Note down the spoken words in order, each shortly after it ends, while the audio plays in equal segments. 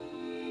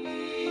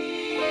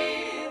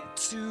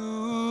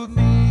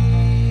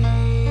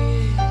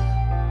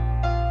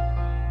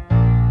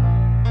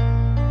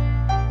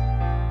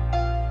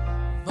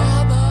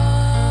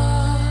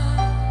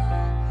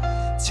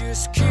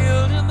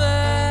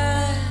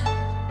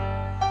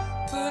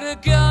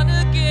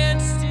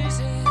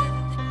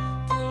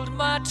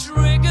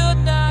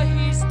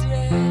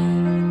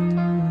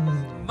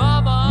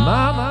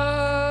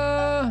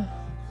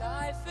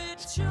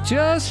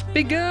just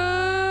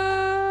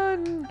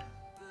begun.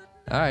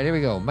 All right, here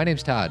we go. My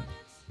name's Todd.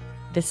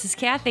 This is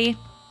Cathy.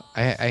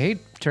 I hate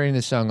turning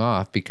this song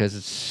off because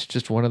it's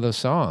just one of those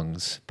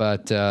songs,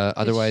 but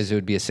otherwise it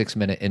would be a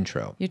 6-minute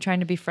intro. You're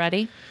trying to be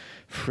Freddie?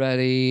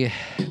 Freddie,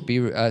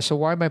 so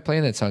why am I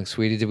playing that song,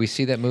 sweetie? Did we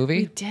see that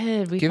movie? We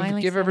did. We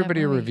finally give saw everybody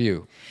that a movie.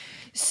 review.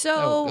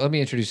 So Let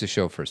me introduce the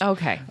show first.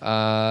 Okay.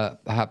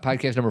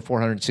 Podcast number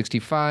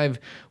 465.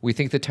 We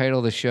think the title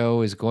of the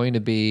show is going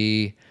to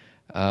be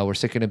We're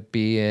Sick of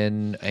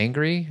Being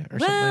Angry or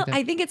something like that.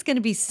 I think it's going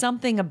to be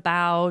something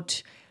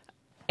about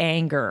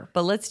anger,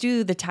 but let's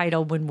do the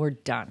title when we're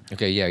done.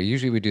 Okay, yeah.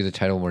 Usually we do the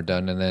title when we're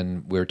done, and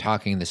then we were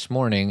talking this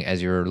morning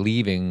as you were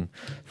leaving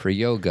for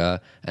yoga,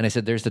 and I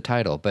said, "There's the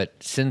title."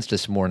 But since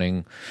this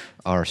morning,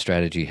 our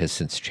strategy has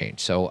since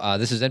changed. So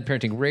this is Zen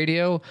Parenting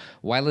Radio.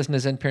 Why listen to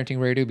Zen Parenting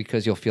Radio?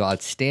 Because you'll feel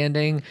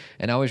outstanding,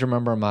 and always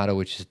remember our motto,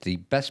 which is the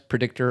best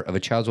predictor of a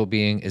child's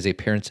well-being is a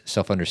parent's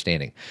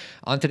self-understanding.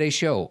 On today's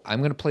show, I'm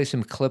going to play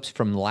some clips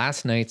from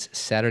last night's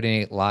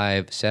Saturday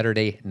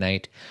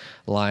Night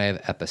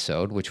Live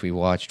episode, which we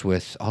watched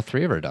with all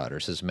three of our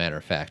daughters, as a matter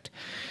of fact,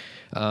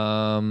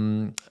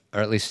 or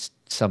at least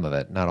some of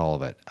it, not all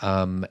of it.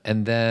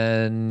 And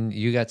then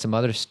you got some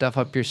other stuff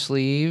up your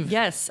sleeve.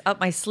 Yes, up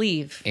my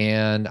sleeve.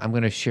 And I'm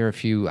going to share a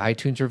few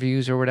iTunes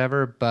reviews or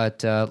whatever,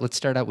 but let's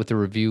start out with the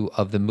review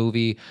of the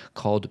movie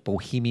called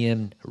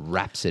Bohemian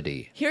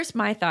Rhapsody. Here's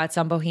my thoughts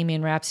on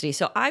Bohemian Rhapsody.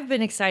 So I've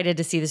been excited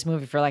to see this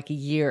movie for like a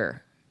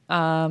year.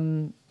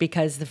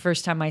 Because the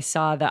first time I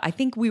saw I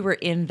think we were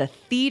in the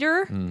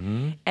theater,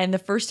 and the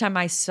first time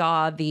I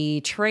saw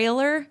the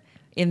trailer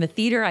in the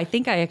theater, I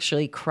think I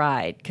actually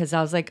cried because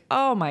I was like,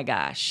 oh my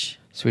gosh.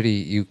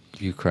 Sweetie,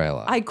 you cry a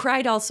lot. I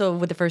cried also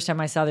with the first time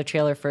I saw the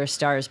trailer for A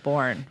Star is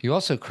Born. You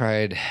also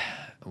cried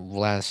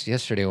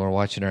yesterday when we were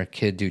watching our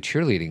kid do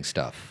cheerleading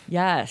stuff.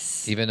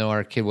 Yes. Even though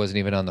our kid wasn't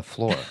even on the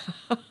floor.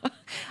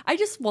 I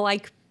just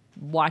like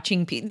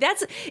watching people.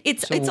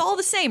 It's all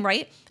the same,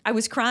 right? I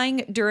was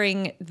crying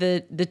during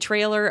the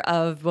trailer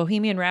of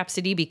Bohemian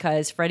Rhapsody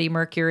because Freddie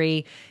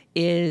Mercury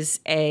is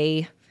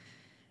a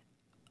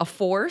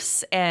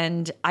force,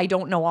 and I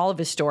don't know all of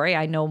his story.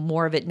 I know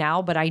more of it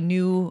now, but I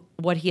knew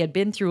what he had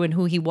been through and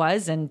who he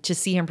was, and to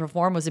see him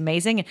perform was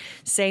amazing. And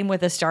same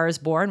with A Star is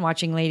Born,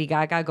 watching Lady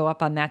Gaga go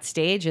up on that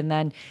stage, and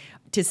then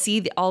to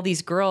see all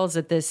these girls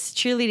at this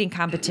cheerleading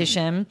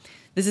competition.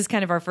 This is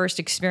kind of our first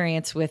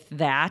experience with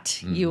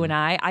that, you and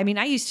I. I mean,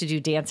 I used to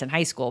do dance in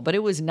high school, but it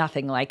was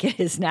nothing like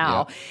it is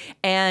now. Yeah.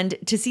 And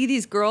to see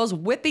these girls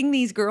whipping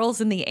these girls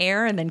in the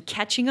air and then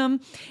catching them,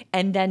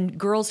 and then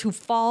girls who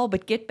fall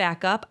but get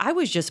back up, I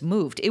was just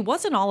moved. It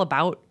wasn't all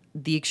about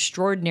the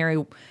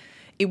extraordinary.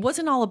 It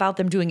wasn't all about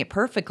them doing it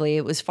perfectly.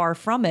 It was far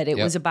from it. It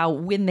was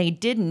about when they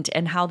didn't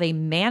and how they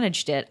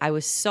managed it. I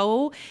was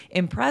so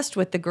impressed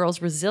with the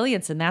girls'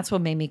 resilience, and that's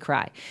what made me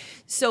cry.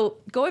 So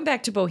going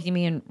back to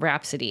Bohemian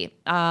Rhapsody,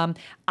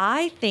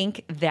 I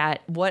think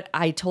that what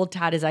I told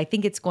Todd is I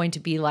think it's going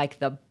to be like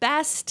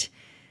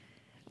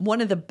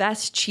one of the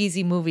best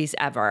cheesy movies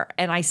ever.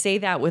 And I say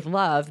that with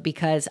love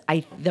because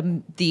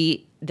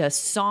the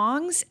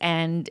songs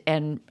and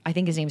I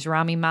think his name's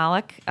Rami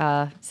Malek, is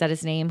that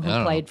his name,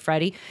 who played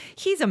Freddie?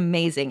 He's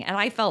amazing. And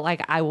I felt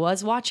like I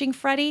was watching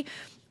Freddie,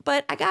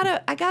 but I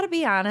gotta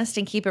be honest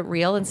and keep it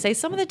real and say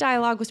some of the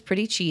dialogue was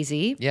pretty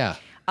cheesy. Yeah.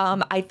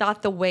 I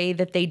thought the way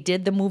that they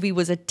did the movie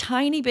was a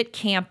tiny bit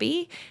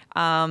campy.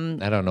 I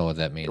don't know what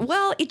that means.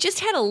 Well, it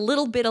just had a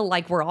little bit of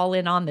like we're all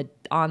in on the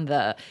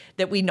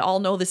that we all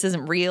know this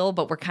isn't real,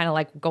 but we're kind of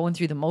like going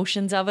through the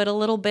motions of it a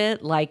little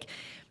bit. Like,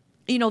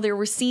 you know, there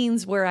were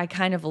scenes where I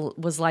kind of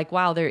was like,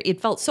 wow,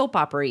 it felt soap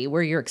opera-y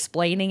where you're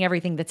explaining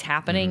everything that's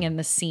happening in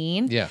the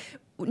scene. Yeah.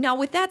 Now,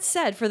 with that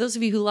said, for those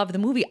of you who love the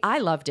movie, I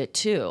loved it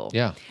too.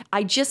 Yeah.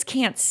 I just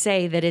can't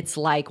say that it's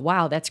like,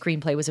 wow, that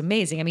screenplay was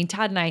amazing. I mean,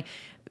 Todd and I,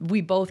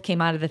 we both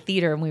came out of the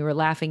theater and we were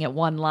laughing at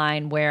one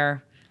line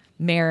where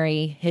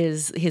Mary,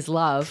 his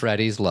love,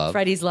 Freddie's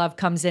love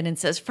comes in and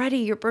says, Freddie,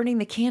 you're burning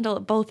the candle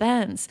at both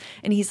ends.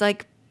 And he's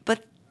like,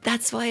 but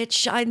that's why it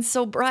shines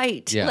so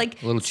bright. Yeah,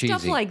 like a little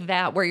stuff cheesy. like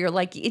that where you're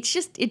like,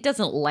 it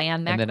doesn't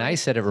land that And then great. I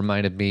said it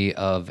reminded me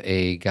of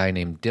a guy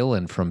named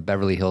Dylan from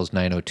Beverly Hills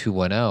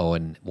 90210,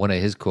 and one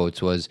of his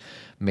quotes was,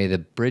 "May the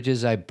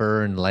bridges I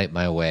burn light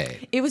my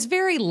way." It was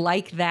very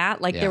like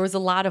that. Like Yeah. there was a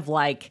lot of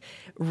like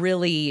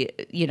really,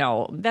 you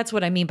know, that's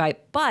what I mean by,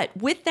 but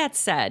with that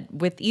said,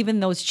 with even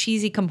those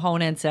cheesy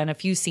components and a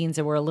few scenes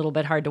that were a little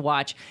bit hard to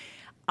watch,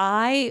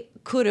 I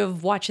could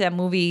have watched that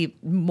movie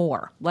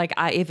more. Like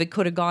if it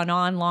could have gone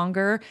on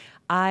longer,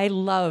 I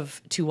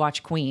love to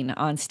watch Queen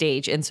on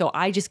stage. And so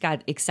I just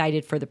got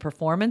excited for the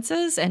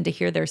performances and to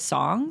hear their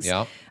songs.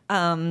 Yeah.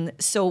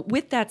 So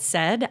with that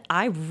said,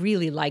 I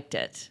really liked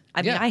it.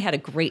 I mean, I had a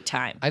great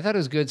time. I thought it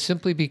was good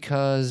simply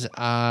because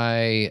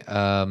I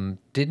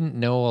didn't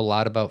know a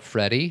lot about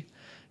Freddie,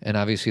 and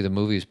obviously the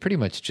movie is pretty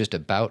much just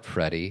about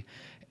Freddie.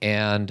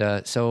 And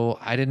so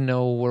I didn't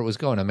know where it was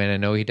going. I mean, I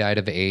know he died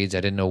of AIDS. I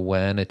didn't know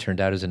when. It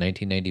turned out it was in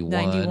 1991.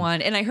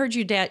 91. And I heard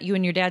you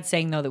and your dad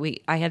saying, though, that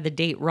I had the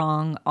date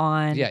wrong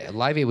on... Yeah,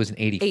 Live Aid was in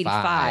 85.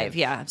 85,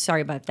 yeah.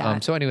 Sorry about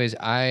that. So anyways,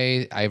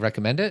 I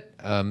recommend it.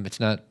 It's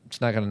not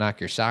going to knock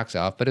your socks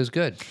off, but it was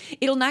good.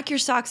 It'll knock your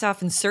socks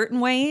off in certain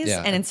ways,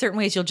 Yeah. and in certain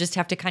ways you'll just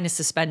have to kind of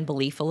suspend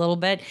belief a little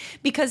bit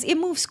because it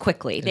moves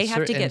quickly. They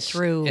have to get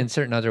through. In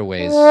certain other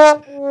ways.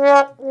 Well,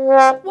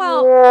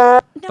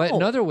 no. But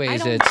in other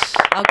ways, I don't- it's...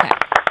 Okay.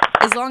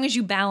 As long as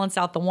you balance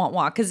out the want,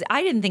 because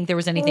I didn't think there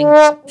was anything...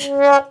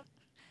 Okay,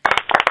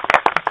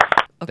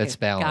 That's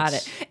balance. got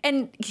it.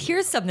 And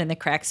here's something that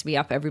cracks me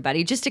up,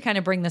 everybody, just to kind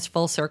of bring this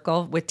full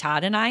circle with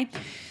Todd and I.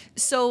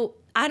 So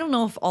I don't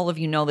know if all of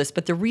you know this,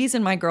 but the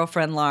reason my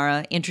girlfriend Laura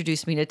wanted to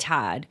introduce me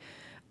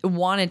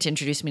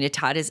to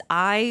Todd, is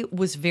I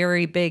was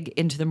very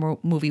into the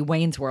movie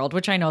Wayne's World,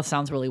 which I know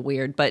sounds really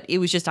weird, but it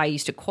was just I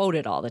used to quote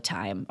it all the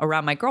time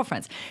around my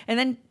girlfriends. And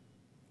then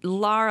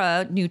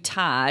Laura knew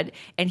Todd,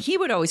 and he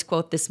would always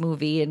quote this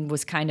movie and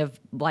was kind of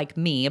like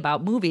me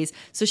about movies.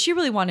 So she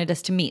really wanted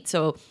us to meet.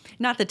 So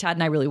not that Todd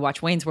and I really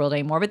watch Wayne's World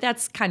anymore, but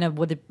that's kind of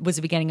what was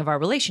the beginning of our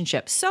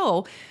relationship.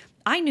 So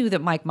I knew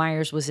that Mike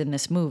Myers was in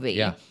this movie.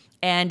 Yeah.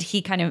 And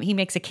he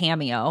makes a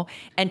cameo,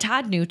 and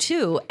Todd knew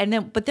too.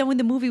 But then when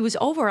the movie was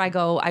over, I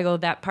go,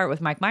 that part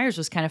with Mike Myers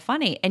was kind of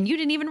funny, and you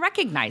didn't even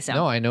recognize him.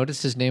 No, I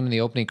noticed his name in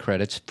the opening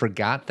credits,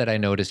 forgot that I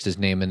noticed his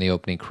name in the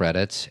opening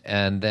credits,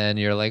 and then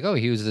you're like, oh,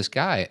 he was this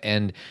guy.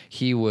 And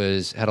he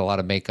had a lot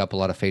of makeup, a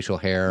lot of facial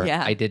hair.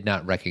 Yeah. I did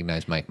not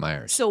recognize Mike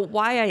Myers. So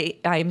why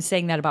I'm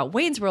saying that about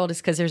Wayne's World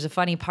is because there's a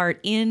funny part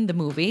in the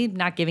movie,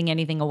 not giving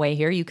anything away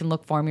here. You can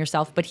look for him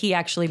yourself. But he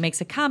actually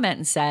makes a comment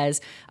and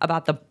says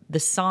about the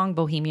song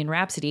Bohemian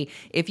Rhapsody,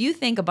 if you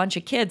think a bunch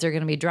of kids are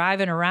going to be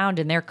driving around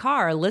in their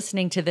car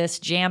listening to this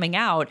jamming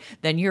out,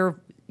 then you're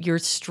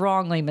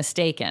strongly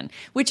mistaken,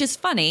 which is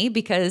funny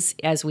because,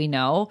 as we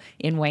know,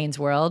 in Wayne's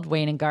World,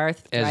 Wayne and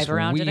Garth drive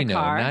around in a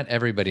car. Not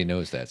everybody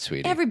knows that,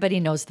 sweetie.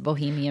 Everybody knows the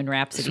Bohemian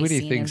Rhapsody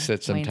Sweetie scene thinks in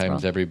that Wayne's sometimes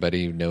World.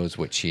 everybody knows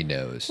what she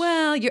knows.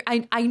 Well,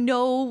 I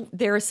know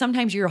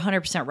sometimes you're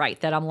 100% right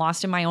that I'm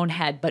lost in my own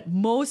head, but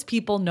most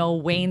people know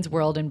Wayne's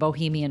World and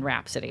Bohemian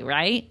Rhapsody,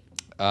 right?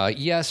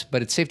 Yes,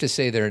 but it's safe to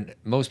say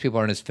most people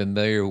aren't as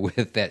familiar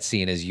with that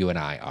scene as you and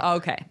I are.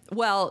 Okay.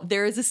 Well,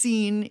 there is a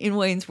scene in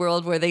Wayne's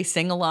World where they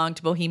sing along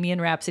to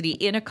Bohemian Rhapsody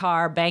in a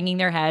car, banging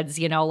their heads,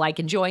 like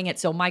enjoying it.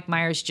 So Mike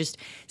Myers just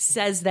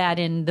says that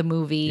in the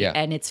movie,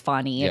 and it's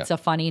funny. Yeah. It's a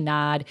funny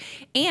nod.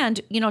 And,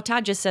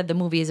 Todd just said the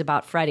movie is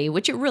about Freddie,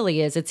 which it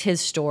really is. It's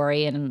his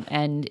story,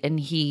 and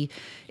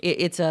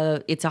it's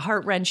a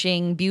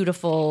heart-wrenching,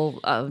 beautiful,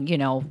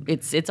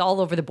 it's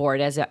all over the board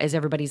as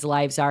everybody's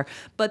lives are.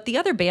 But the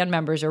other band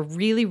members are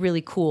really,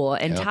 really cool.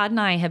 And Yep. Todd and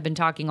I have been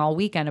talking all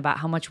weekend about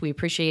how much we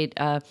appreciate,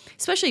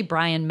 especially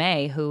Brian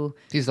May, who...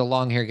 He's the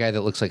long-haired guy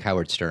that looks like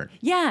Howard Stern.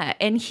 Yeah,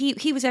 and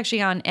he was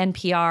actually on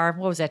NPR,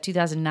 what was that,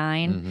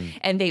 2009? Mm-hmm.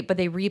 And they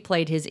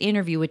replayed his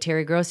interview with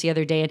Terry Gross the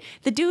other day, and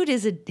the dude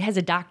has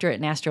a doctorate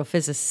in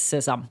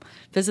astrophysicism.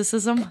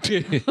 Physicism? I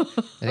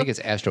think it's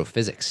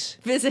astrophysics.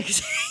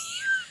 Physics.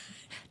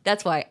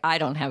 That's why I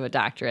don't have a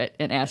doctorate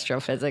in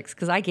astrophysics,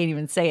 because I can't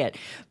even say it.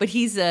 But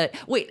he's how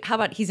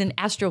about he's an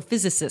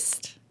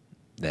astrophysicist?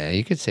 Yeah,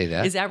 you could say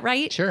that. Is that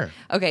right? Sure.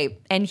 Okay,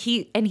 and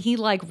he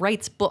like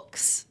writes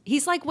books.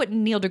 He's like what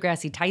Neil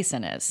deGrasse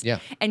Tyson is. Yeah.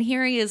 And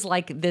here he is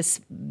like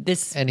this.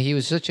 And he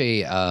was such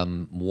a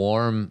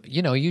warm,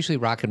 usually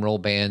rock and roll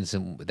bands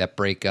that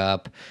break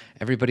up,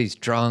 everybody's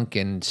drunk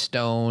and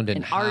stoned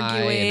and high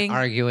and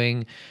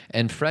arguing.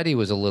 And Freddie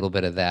was a little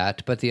bit of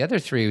that. But the other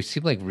three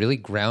seemed like really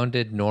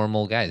grounded,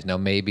 normal guys. Now,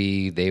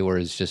 maybe they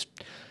were just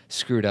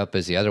screwed up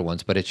as the other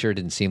ones, but it sure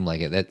didn't seem like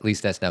it. At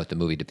least that's not what the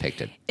movie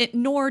depicted.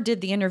 Nor did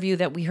the interview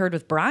that we heard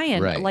with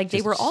Brian. Right. Like,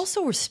 they were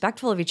also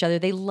respectful of each other.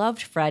 They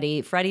loved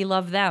Freddie. Freddie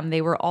loved them.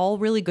 They were all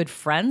really good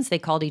friends. They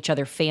called each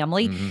other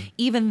family,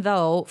 even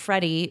though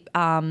Freddie,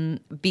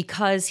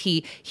 because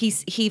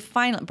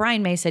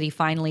Brian May said he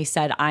finally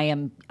said, I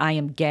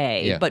am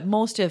gay. Yeah. But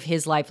most of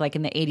his life, like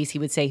in the 80s, he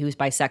would say he was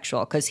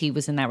bisexual because he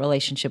was in that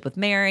relationship with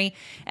Mary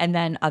and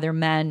then other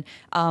men.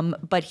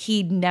 But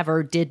he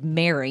never did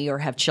marry or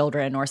have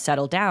children or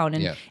settle down.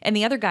 And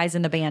the other guys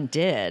in the band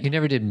did. He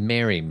never did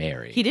marry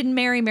Mary. He didn't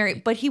marry Mary,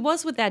 but he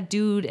was with that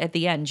dude at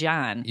the end,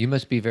 John. You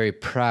must be very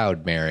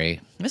proud,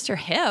 Mary. Mr.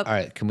 Hip. All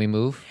right, can we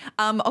move?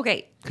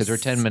 Okay. Because we're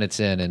 10 minutes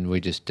in and we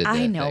just did that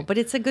I know, thing. but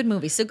it's a good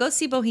movie. So go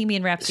see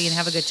Bohemian Rhapsody and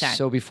have a good time.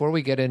 So before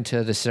we get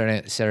into the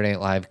Saturday Night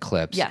Live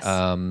clips, Yes.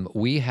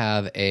 We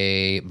have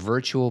a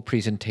virtual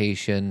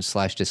presentation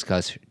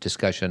 /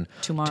 discussion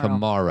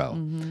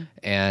Tomorrow.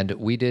 And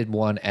we did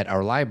one at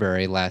our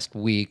library last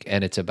week,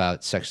 and it's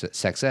about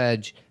sex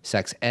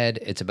sex ed.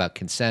 It's about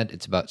consent.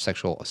 It's about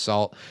sexual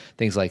assault,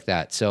 things like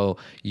that. So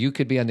you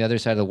could be on the other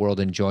side of the world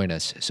and join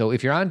us. So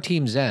if you're on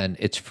Team Zen,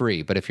 it's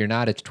free. But if you're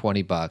not, it's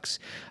 $20.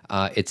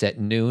 It's at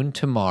noon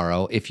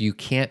tomorrow. If you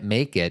can't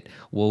make it,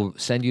 we'll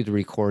send you the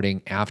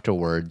recording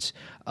afterwards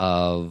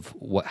of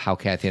how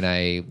Cathy and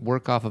I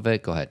work off of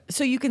it. Go ahead.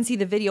 So you can see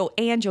the video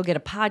and you'll get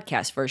a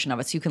podcast version of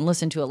it. So you can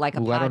listen to it like a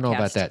podcast. I don't know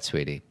about that,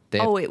 sweetie.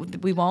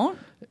 We won't?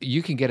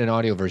 You can get an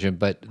audio version,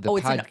 but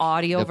it's an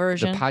audio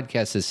version? The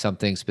podcast is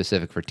something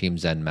specific for Team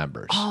Zen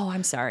members. Oh,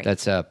 I'm sorry.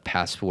 That's a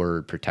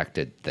password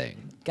protected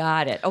thing.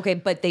 Got it. Okay,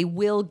 but they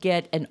will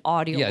get an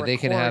audio recording. They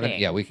can have it.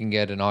 Yeah, we can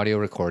get an audio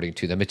recording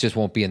to them. It just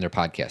won't be in their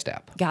podcast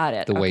app. Got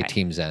it. The way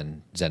Team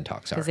Zen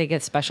Talks are. Because they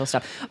get special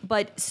stuff.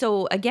 But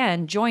so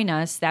again, join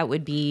us. That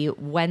would be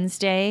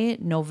Wednesday,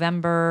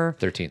 November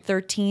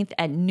 13th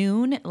at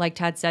noon. Like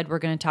Todd said, we're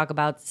going to talk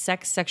about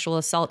sex, sexual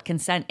assault,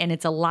 consent, and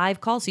it's a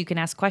live call, so you can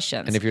ask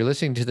questions. And if you're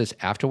listening to this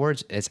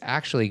afterwards, it's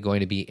actually going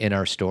to be in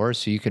our stores,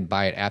 so you can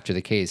buy it after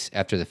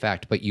the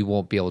fact, but you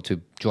won't be able to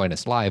join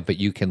us live, but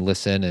you can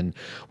listen, and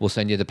we'll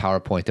send you the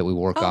PowerPoint that we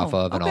work off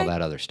of and all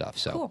that other stuff.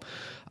 So, cool.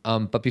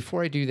 But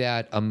before I do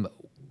that,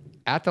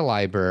 at the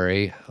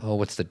library,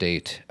 what's the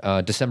date?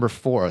 December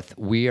 4th,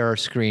 we are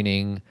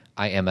screening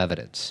I Am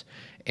Evidence,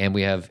 and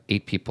we have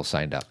 8 people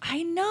signed up.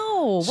 I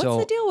know. What's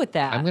the deal with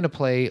that? I'm going to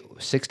play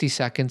 60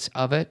 seconds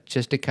of it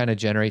just to kind of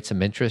generate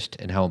some interest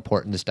in how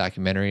important this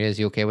documentary is.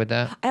 You okay with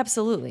that?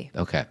 Absolutely.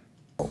 Okay.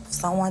 If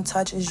someone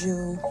touches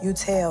you, you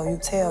tell, you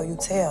tell, you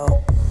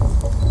tell.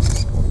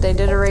 They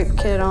did a rape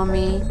kit on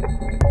me.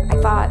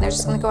 I thought they're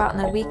just gonna go out in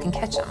a week and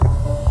catch him.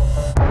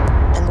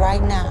 And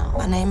right now,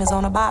 my name is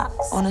on a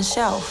box, on a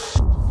shelf,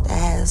 that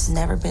has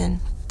never been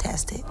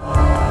tested.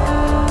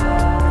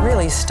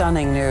 Really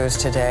stunning news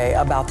today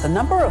about the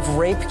number of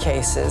rape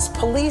cases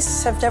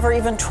police have never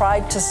even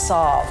tried to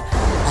solve.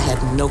 I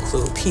had no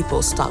clue people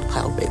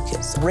stockpiled rape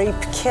kits. Rape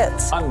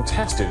kits.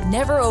 Untested.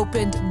 Never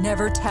opened,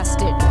 never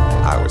tested.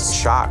 I was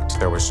shocked.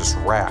 There was just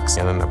racks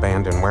in an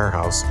abandoned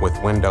warehouse with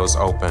windows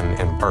open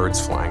and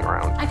birds flying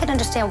around. I could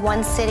understand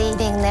one city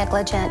being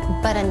negligent,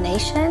 but a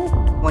nation?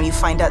 When you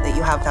find out that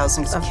you have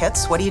thousands of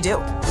kits, what do you do?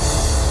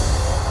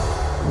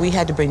 We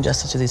had to bring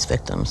justice to these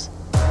victims.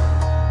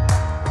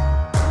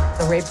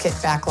 The rape kit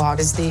backlog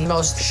is the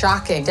most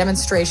shocking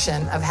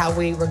demonstration of how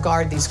we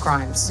regard these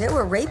crimes. There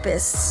were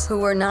rapists who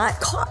were not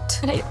caught.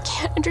 And I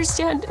can't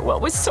understand what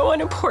was so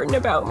unimportant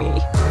about me.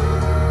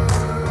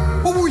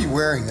 What were you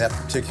wearing that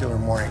particular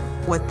morning?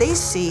 What they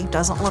see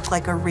doesn't look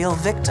like a real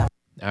victim.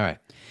 All right.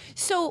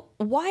 So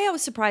why I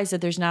was surprised that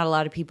there's not a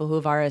lot of people who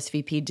have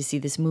RSVP'd to see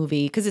this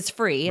movie, because it's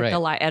free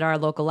at our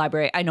local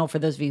library. I know for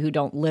those of you who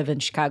don't live in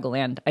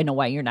Chicagoland, I know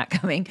why you're not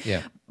coming.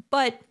 Yeah.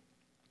 But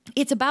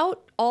it's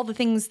about all the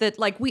things that,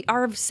 like,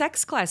 our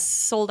sex class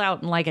sold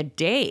out in like a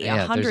day,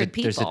 100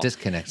 people. There's a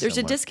disconnect. There's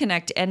a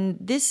disconnect. And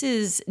this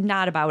is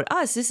not about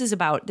us.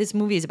 This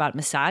movie is about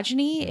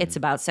misogyny. It's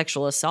about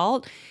sexual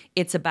assault.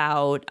 It's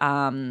about,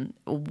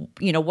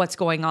 what's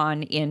going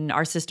on in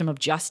our system of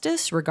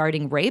justice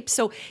regarding rape.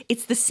 So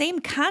it's the same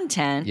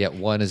content. Yet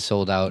one is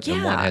sold out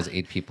and one has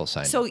 8 people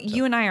signed up. So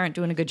you and I aren't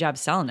doing a good job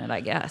selling it, I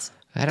guess.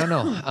 I don't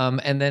know.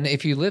 And then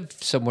if you live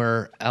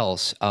somewhere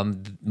else,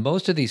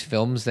 most of these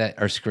films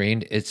that are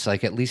screened, it's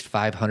like at least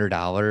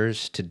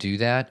 $500 to do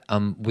that.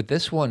 With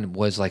this one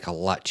was like a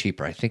lot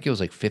cheaper. I think it was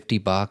like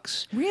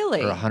 $50.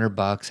 Really? Or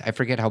 $100. I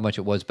forget how much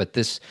it was, but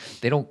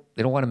they don't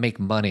want to make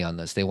money on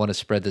this. They want to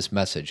spread this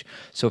message.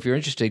 So if you're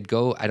interested,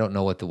 go. I don't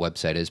know what the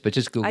website is, but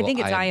just Google. I think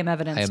it's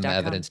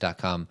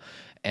IamEvidence.com.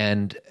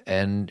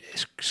 And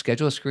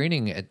schedule a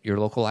screening at your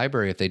local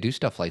library if they do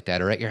stuff like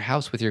that, or at your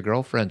house with your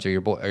girlfriends or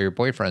your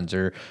boyfriends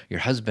or your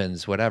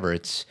husbands, whatever.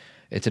 It's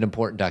an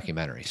important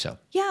documentary. So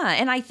yeah,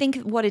 and I think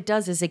what it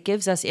does is it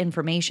gives us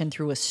information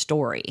through a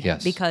story.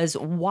 Yes. Because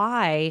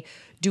why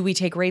do we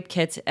take rape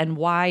kits and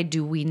why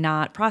do we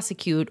not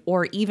prosecute,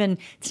 or even,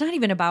 it's not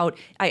even about,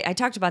 I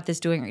talked about this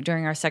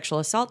during our sexual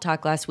assault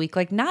talk last week,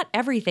 like not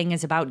everything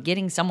is about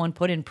getting someone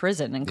put in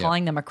prison and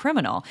calling them a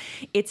criminal.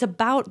 It's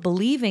about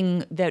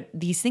believing that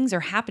these things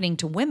are happening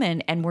to women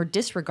and we're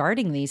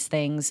disregarding these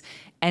things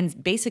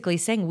and basically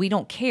saying we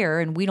don't care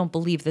and we don't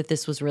believe that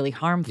this was really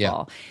harmful.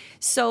 Yeah.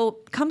 So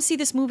come see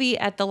this movie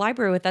at the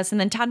library with us,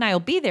 and then Todd and I will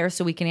be there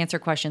so we can answer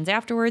questions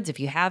afterwards if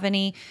you have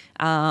any.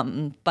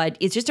 But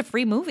it's just a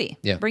free movie.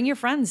 Yeah. Bring your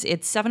friends.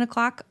 It's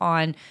 7:00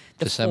 on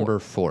December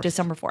 4th.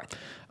 December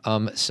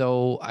 4th.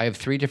 So I have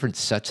 3 different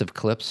sets of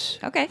clips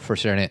for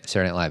Saturday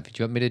Night Live. Do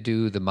you want me to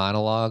do the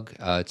monologue?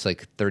 It's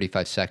like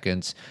 35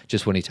 seconds,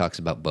 just when he talks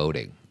about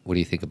boating. What do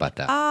you think about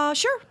that?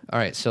 Sure. All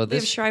right. So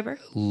this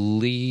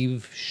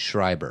Liev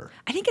Schreiber.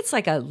 I think it's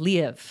like a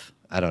Liev.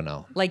 I don't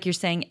know. Like you're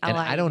saying L-I. And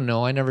I don't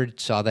know. I never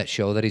saw that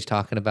show that he's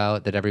talking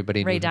about that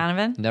everybody Ray knew.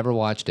 Donovan? Never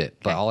watched it.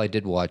 But all I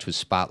did watch was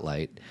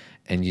Spotlight.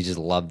 And you just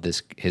loved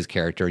his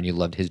character, and you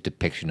loved his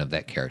depiction of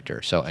that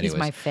character. So anyways. He's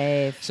my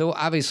fave. So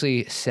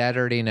obviously,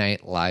 Saturday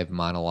Night Live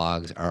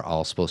monologues are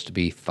all supposed to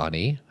be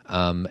funny.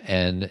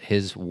 And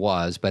his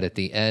was. But at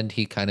the end,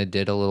 he kind of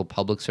did a little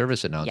public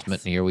service announcement.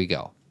 Yes. And here we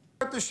go.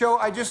 At the show,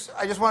 I just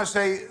want to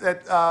say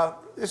that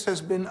this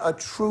has been a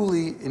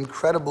truly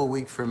incredible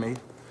week for me.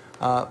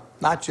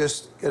 Not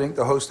just getting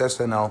to host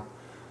SNL,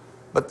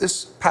 but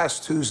this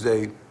past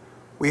Tuesday,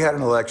 we had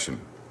an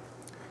election.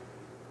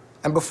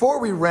 And before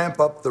we ramp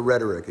up the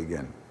rhetoric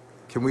again,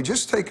 can we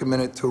just take a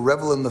minute to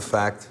revel in the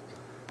fact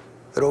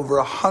that over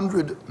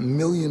 100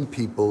 million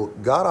people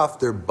got off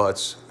their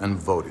butts and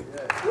voted?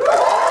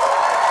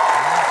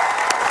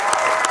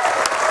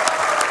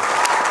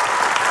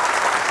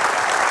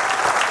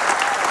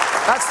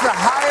 That's the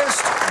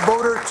highest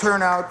voter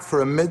turnout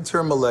for a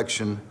midterm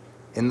election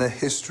in the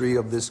history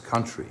of this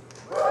country.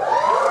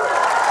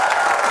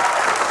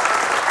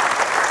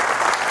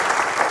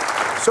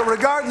 So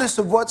regardless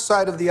of what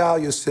side of the aisle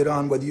you sit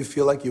on, whether you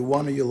feel like you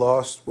won or you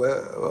lost,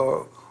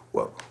 well,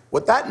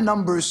 what that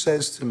number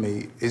says to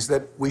me is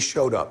that we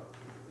showed up.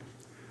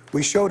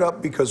 We showed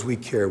up because we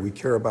care. We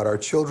care about our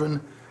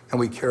children and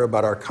we care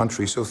about our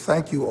country. So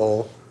thank you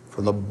all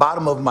from the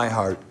bottom of my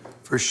heart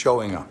for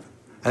showing up.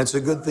 And it's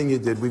a good thing you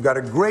did. We've got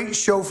a great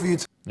show for you.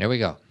 There we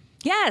go.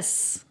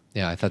 Yes.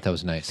 Yeah, I thought that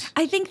was nice.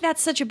 I think that's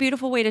such a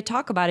beautiful way to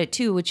talk about it,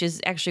 too, which is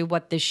actually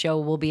what this show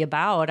will be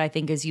about. I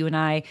think as you and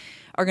I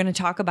are going to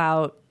talk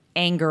about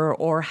anger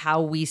or how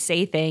we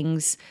say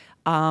things,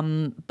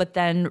 but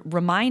then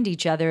remind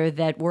each other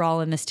that we're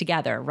all in this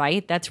together,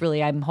 right? That's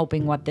really, I'm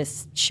hoping, what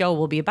this show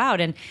will be about.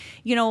 And,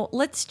 you know,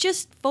 let's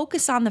just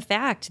focus on the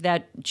fact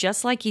that,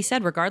 just like he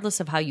said, regardless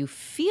of how you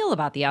feel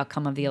about the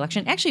outcome of the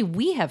election, actually,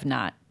 we have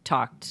not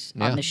talked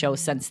on the show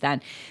since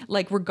then.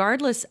 Like,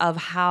 regardless of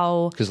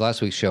how... Because last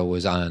week's show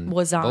was on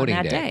voting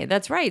that day.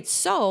 That's right.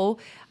 So,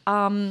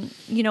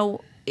 you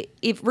know,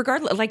 if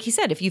regardless, like he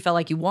said, if you felt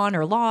like you won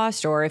or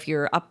lost, or if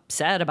you're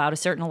upset about a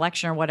certain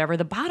election or whatever,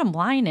 the bottom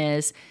line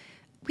is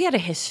we had a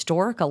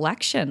historic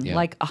election,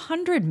 like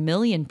 100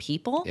 million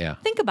people. Yeah.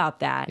 Think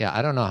about that. Yeah,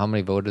 I don't know how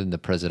many voted in the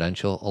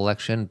presidential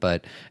election,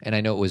 and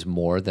I know it was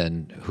more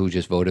than who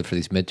just voted for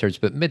these midterms,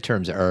 but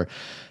midterms are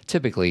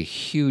typically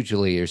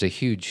there's a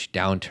huge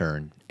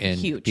downturn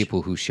in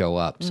people who show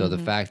up. So the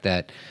fact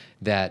that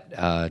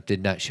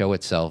did not show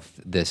itself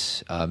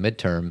this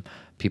midterm,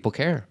 people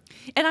care.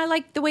 And I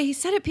like the way he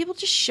said it. People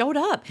just showed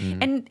up.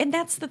 And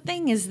that's the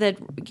thing, is that,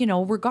 you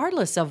know,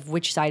 regardless of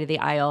which side of the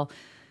aisle,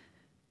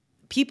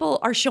 people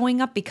are showing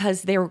up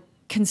because they're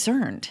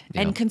concerned.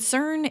 Yeah. And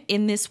concern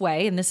in this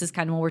way, and this is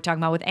kind of what we're talking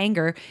about with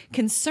anger,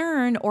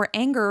 concern or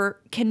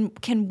anger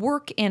can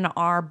work in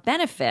our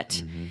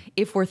benefit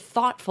if we're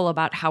thoughtful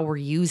about how we're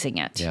using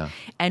it. Yeah.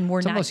 And we're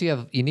it's not... almost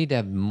you need to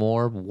have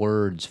more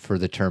words for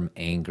the term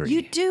angry.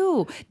 You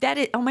do. That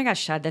is, oh my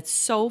gosh, Todd, that's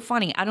so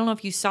funny. I don't know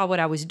if you saw what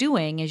I was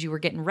doing as you were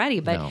getting ready,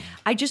 but no.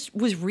 I just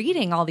was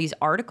reading all these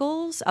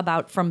articles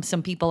from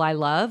some people I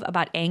love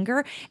about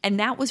anger, and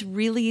that was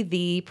really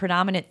the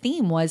predominant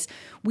theme, was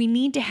we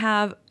need to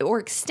have,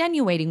 or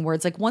extenuating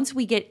words, like once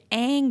we get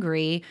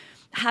angry,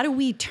 how do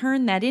we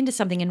turn that into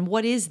something, and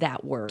what is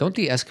that word? Don't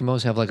the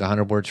Eskimos have like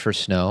 100 words for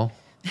snow?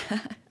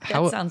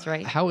 That sounds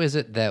right. How is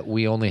it that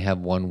we only have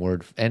one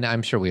word, and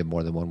I'm sure we have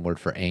more than one word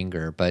for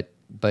anger, but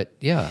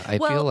yeah, I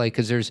feel like,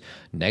 because there's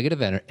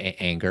negative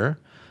anger,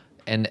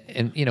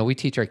 and you know, we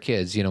teach our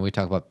kids, you know, we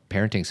talk about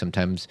parenting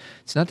sometimes.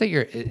 It's not that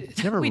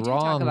it's never we wrong. We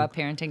do talk about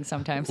parenting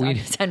sometimes. On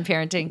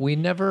parenting. We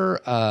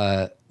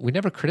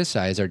never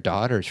criticize our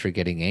daughters for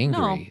getting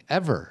angry,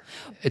 ever.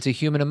 It's a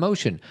human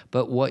emotion.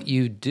 But what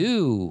you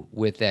do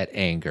with that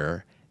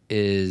anger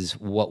is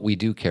what we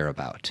do care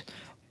about.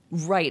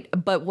 Right.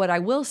 But what I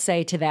will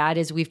say to that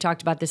is, we've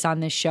talked about this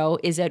on this show,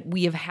 is that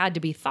we have had to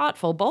be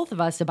thoughtful, both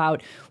of us,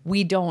 about,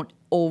 we don't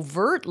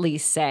overtly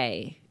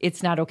say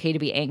it's not okay to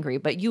be angry.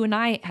 But you and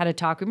I had a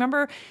talk.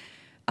 Remember,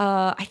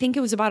 I think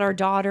it was about our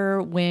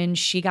daughter when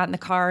she got in the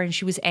car and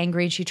she was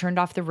angry and she turned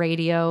off the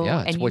radio.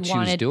 Yeah, it's what she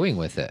was doing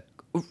with it.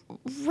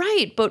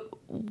 Right, but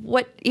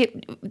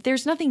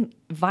there's nothing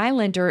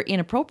violent or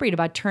inappropriate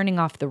about turning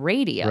off the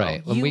radio.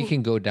 Right, and we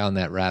can go down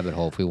that rabbit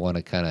hole if we want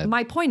to kind of...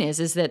 My point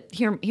is that,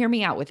 hear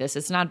me out with this.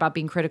 It's not about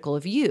being critical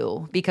of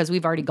you, because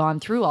we've already gone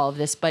through all of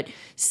this, but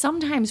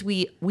sometimes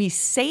we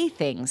say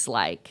things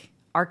like,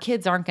 our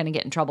kids aren't going to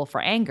get in trouble for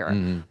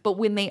anger, but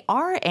when they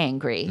are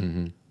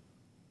angry,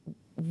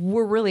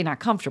 we're really not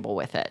comfortable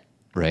with it.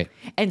 Right.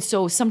 And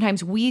so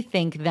sometimes we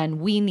think then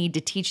we need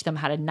to teach them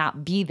how to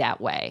not be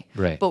that way.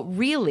 Right. But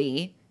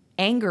really,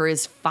 anger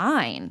is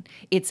fine.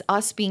 It's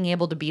us being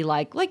able to be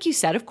like you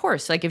said, of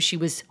course, like if she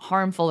was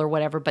harmful or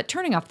whatever, but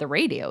turning off the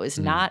radio is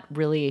not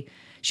really...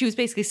 She was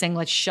basically saying,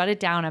 let's shut it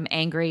down. I'm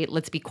angry.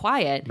 Let's be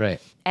quiet. Right.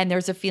 And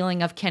there's a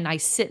feeling of, can I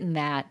sit in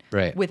that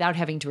without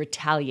having to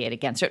retaliate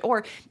against it?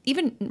 Or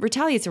even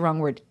retaliate's the wrong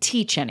word,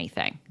 teach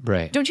anything.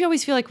 Right. Don't you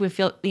always feel like we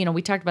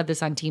talked about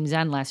this on Team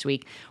Zen last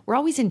week. We're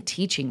always in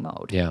teaching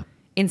mode. Yeah.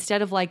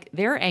 Instead of like,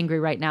 they're angry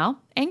right now.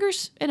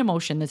 Anger's an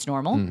emotion that's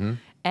normal.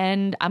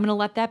 And I'm going to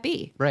let that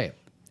be. Right.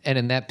 And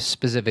in that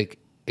specific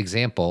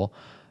example,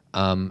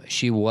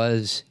 she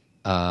was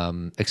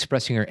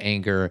expressing her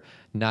anger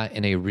not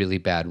in a really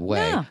bad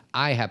way. Yeah.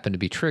 I happened to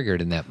be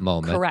triggered in that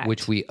moment, Correct.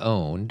 which we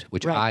owned,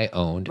 which Right. I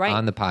owned Right.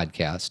 on the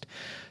podcast.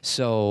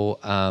 So,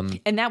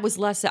 and that was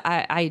less,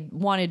 I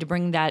wanted to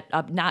bring that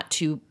up, not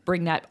to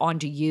bring that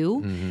onto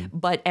you,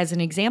 but as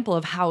an example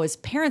of how as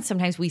parents,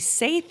 sometimes we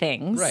say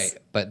things. right.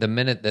 But the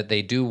minute that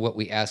they do what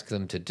we ask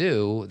them to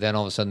do, then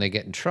all of a sudden they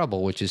get in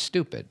trouble, which is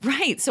stupid.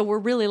 Right. So we're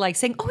really like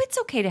saying, oh, it's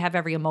okay to have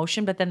every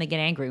emotion, but then they get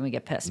angry and we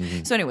get pissed.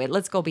 So anyway,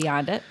 let's go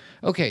beyond it.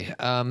 Okay.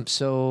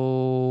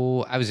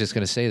 So I was just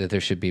going to say that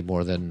there should be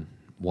more than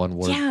one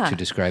word Yeah. to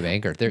describe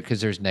anger there,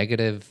 because there's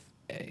negative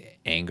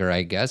anger,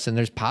 I guess, and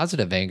there's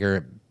positive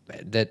anger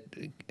that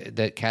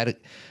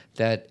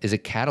is a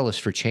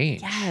catalyst for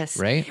change. Yes.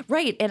 Right?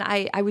 Right. And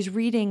I was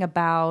reading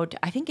about,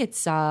 I think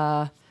it's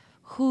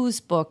whose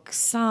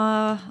books?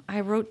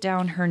 I wrote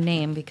down her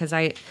name because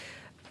Soraya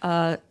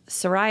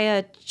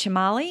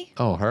Chemali.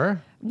 Oh,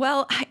 her?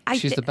 Well,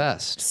 She's the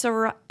best.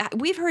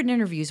 We've heard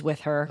interviews with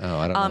her. Oh,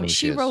 I don't know who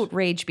she is. wrote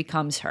Rage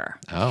Becomes Her.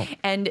 Oh.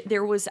 And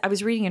I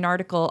was reading an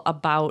article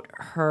about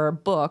her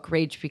book,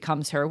 Rage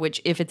Becomes Her,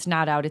 which if it's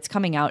not out, it's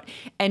coming out.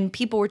 And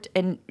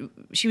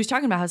she was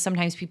talking about how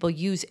sometimes people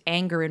use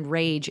anger and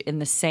rage in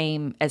the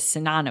same as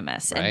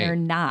synonymous, and they're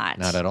not.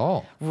 Not at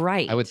all.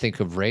 Right. I would think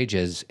of rage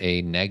as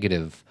a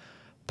negative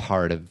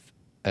part of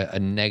a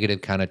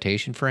negative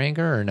connotation for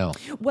anger, or no?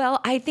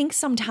 Well, I think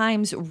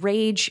sometimes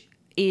rage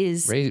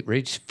is...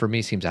 Rage for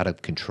me seems out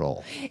of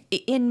control.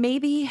 In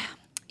maybe,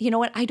 you know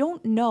what, I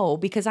don't know,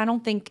 because I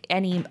don't think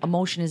any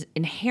emotion is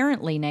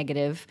inherently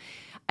negative.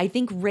 I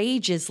think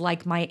rage is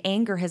like my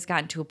anger has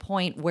gotten to a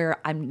point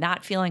where I'm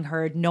not feeling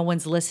heard, no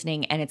one's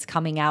listening, and it's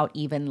coming out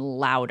even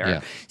louder.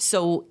 Yeah.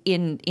 So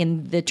in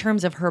the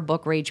terms of her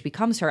book, Rage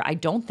Becomes Her, I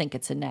don't think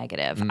it's a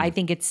negative. I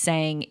think it's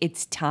saying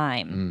it's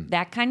time,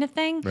 that kind of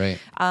thing. Right.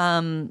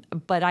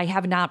 But I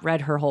have not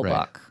read her whole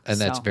book. And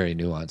that's so. very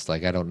nuanced.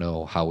 Like, I don't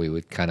know how we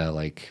would kind of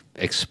like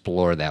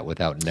explore that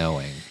without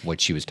knowing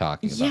what she was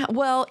talking about. Yeah,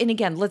 well, and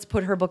again, let's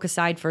put her book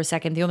aside for a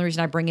second. The only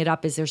reason I bring it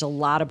up is there's a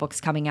lot of books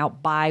coming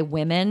out by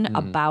women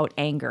about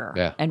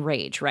anger and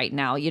rage right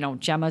now. You know,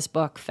 Gemma's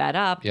book, Fed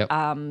Up. Yep.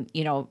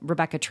 You know,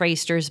 Rebecca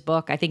Traister's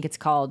book. I think it's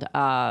called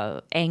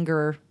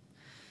Anger.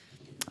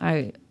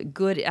 I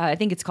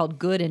think it's called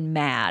Good and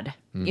Mad.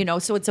 You know,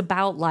 so it's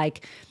about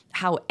like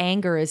how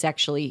anger is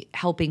actually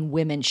helping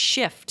women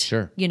shift.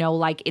 Sure. You know,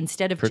 like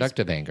instead of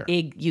productive anger.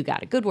 You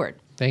got it. Good word.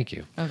 Thank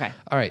you. Okay.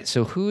 All right.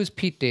 So who is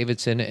Pete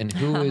Davidson and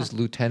who is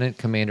Lieutenant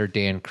Commander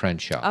Dan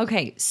Crenshaw?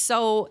 Okay.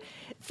 So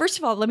first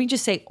of all, let me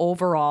just say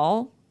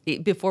overall,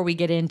 before we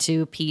get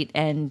into Pete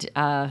and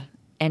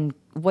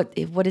what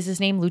is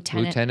his name?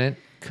 Lieutenant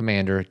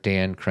Commander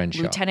Dan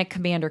Crenshaw. Lieutenant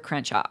Commander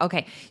Crenshaw.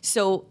 Okay.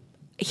 So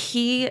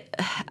he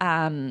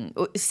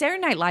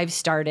Saturday Night Live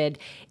started,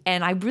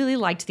 and I really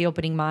liked the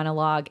opening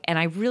monologue, and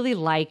I really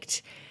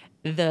liked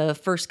the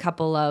first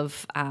couple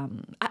of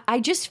I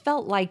just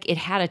felt like it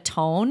had a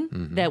tone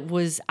that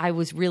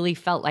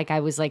felt like I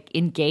was like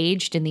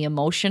engaged in the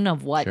emotion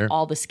of what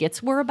all the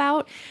skits were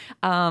about.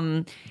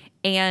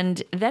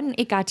 And then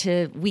it got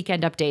to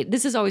Weekend Update.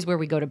 This is always where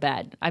we go to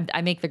bed.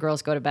 I make the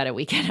girls go to bed at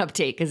Weekend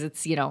Update because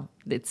it's, you know,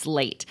 it's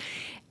late.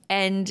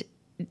 And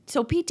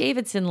so Pete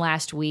Davidson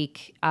last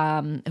week,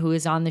 who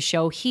is on the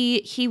show,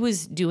 he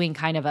was doing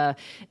kind of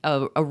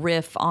a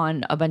riff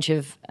on a bunch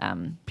of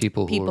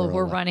people who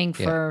were running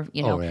for,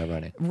 you know,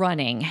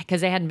 running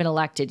because they hadn't been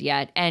elected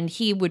yet. And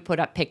he would put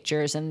up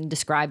pictures and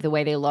describe the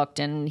way they looked,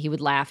 and he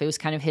would laugh. It was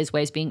kind of his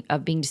way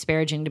of being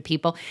disparaging to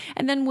people.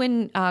 And then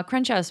when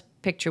Crenshaw's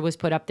picture was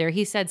put up there,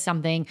 he said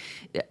something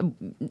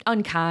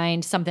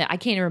unkind, something I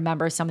can't even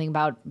remember, something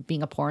about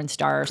being a porn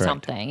star or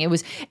something. It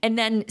was, and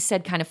then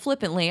said kind of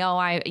flippantly, "Oh,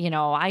 I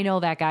know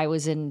that guy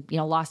was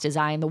lost his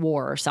eye in the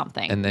war or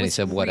something." And then he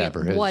said,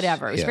 "Whatever."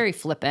 Whatever. It was very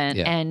flippant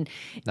and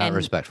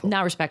respectful.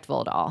 Not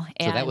respectful at all.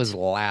 So that was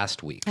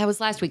last week. That was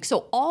last week.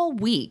 So all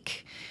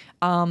week.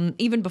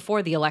 Even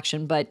before the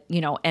election, but,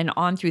 and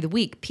on through the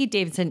week, Pete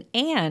Davidson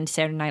and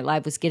Saturday Night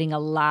Live was getting a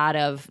lot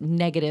of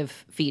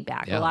negative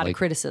feedback, a lot of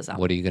criticism.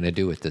 What are you going to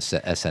do with this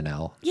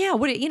SNL? Yeah,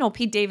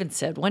 Pete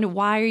Davidson said,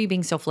 why are you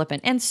being so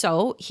flippant? And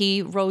so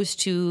he rose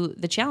to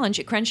the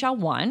challenge. Crenshaw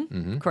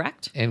won,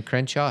 correct? And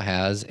Crenshaw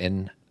has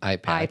an eye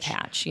patch. Eye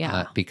patch,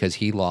 yeah. Because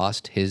he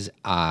lost his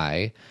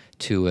eye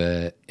to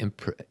an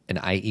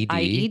IED.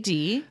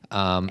 IED.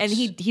 And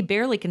he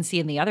barely can see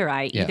in the other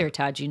eye either,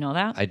 Todd. Do you know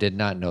that? I did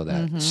not know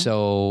that.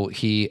 So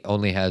he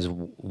only has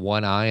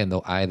one eye, and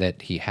the eye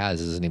that he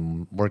has doesn't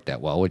even work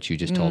that well, which you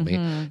just told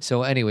me.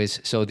 So anyways,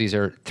 these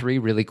are 3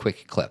 really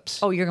quick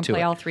clips. Oh, you're going to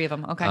play all 3 of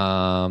them.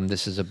 Okay.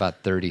 This is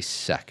about 30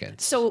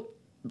 seconds. So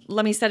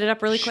let me set it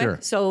up really quick. Sure.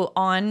 So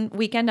on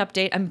Weekend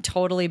Update, I'm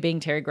totally being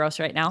Terry Gross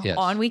right now. Yes.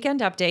 On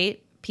Weekend Update,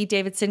 Pete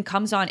Davidson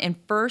comes on and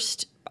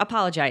first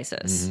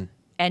apologizes.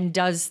 And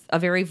does a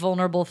very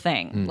vulnerable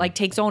thing, like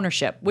takes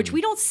ownership, which we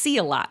don't see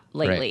a lot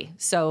lately.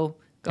 Right. So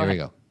go ahead.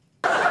 Here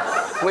we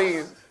go.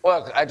 Please,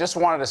 look, I just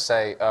wanted to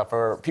say,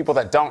 for people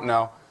that don't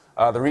know,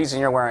 the reason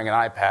you're wearing an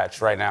eye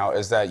patch right now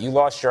is that you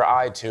lost your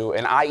eye to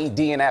an IED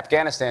in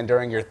Afghanistan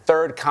during your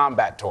 3rd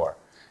combat tour.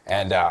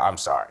 And I'm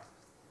sorry.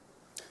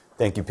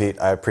 Thank you, Pete.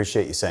 I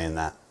appreciate you saying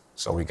that.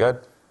 So we good?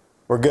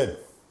 We're good.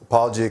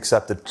 Apology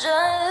accepted.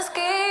 Just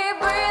keep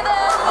breathing.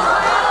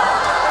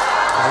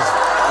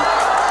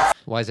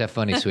 Why is that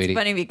funny, sweetie? It's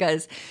funny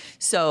because,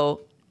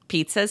 so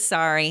Pete says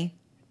sorry.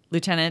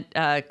 Lieutenant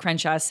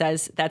Crenshaw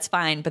says that's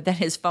fine, but then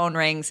his phone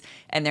rings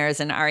and there's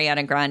an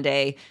Ariana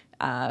Grande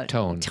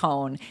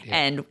tone. Yeah.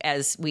 And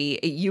as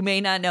you may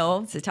not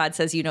know, so Todd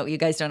says, you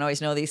guys don't always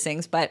know these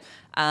things, but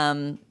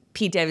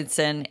Pete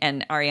Davidson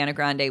and Ariana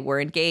Grande were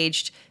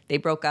engaged. They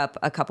broke up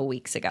a couple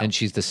weeks ago. And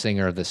she's the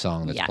singer of the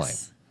song that's playing.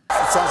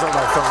 It sounds like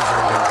my phone's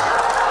ringing.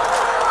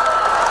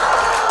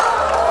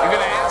 You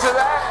gonna answer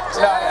that?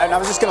 No, and I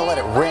was just gonna let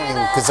it ring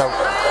because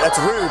that's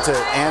rude to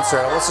answer.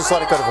 Let's just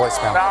let it go to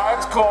voicemail. No,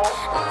 it's cool.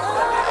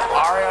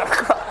 Ariana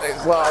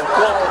Grande's cool,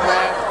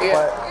 man.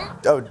 Yeah.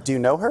 Oh, do you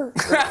know her?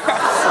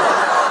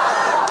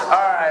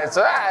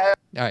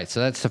 All right, so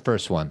that's the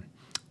first one.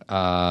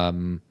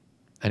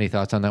 Any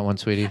thoughts on that one,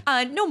 sweetie?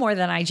 No more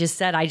than I just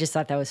said. I just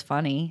thought that was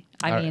funny.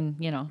 I mean.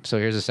 So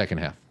here's the second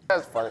half.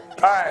 That's funny.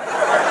 All right.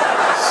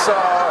 So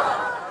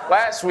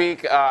last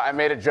week, I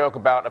made a joke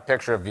about a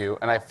picture of you,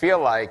 and I feel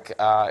like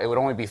it would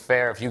only be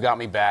fair if you got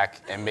me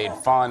back and made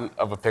fun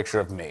of a picture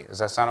of me. Does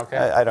that sound okay?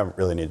 I don't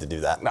really need to do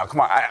that. No,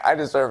 come on. I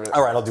deserve it.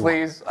 All right, I'll do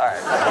Please? All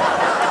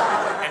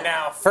right. And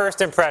now,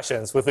 first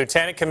impressions with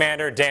Lieutenant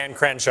Commander Dan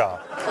Crenshaw.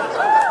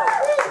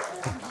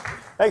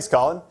 Thanks,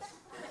 Colin.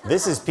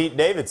 This is Pete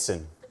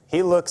Davidson.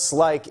 He looks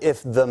like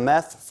if the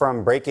meth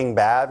from Breaking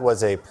Bad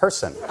was a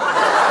person. All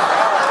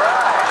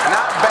right.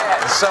 Not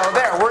bad. So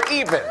there, we're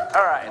even.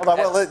 All right. Hold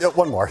on,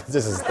 one more.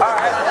 This is. All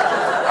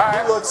right.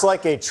 He looks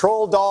like a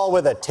troll doll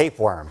with a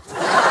tapeworm.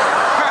 Yeah,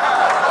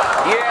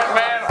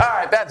 man. All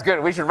right, that's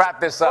good. We should wrap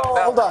this up. Oh,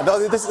 hold on. No,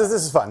 this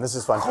is fun. This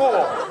is fun.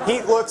 Cool.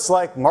 He looks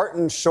like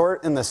Martin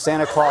Short in the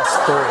Santa Claus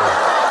 3.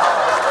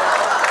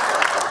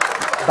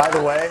 By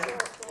the way,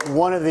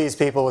 one of these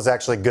people was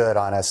actually good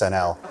on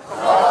SNL.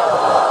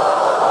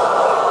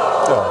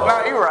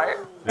 No, you're right.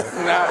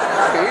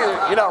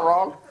 No, you're not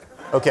wrong.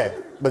 Okay,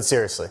 but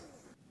seriously.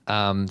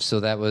 So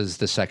that was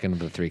the second of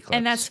the three clips.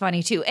 And that's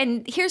funny, too.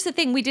 And here's the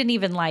thing. We didn't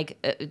even,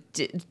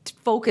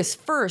 focus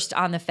first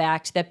on the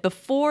fact that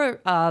before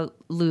I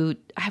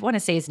want to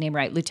say his name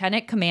right,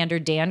 Lieutenant Commander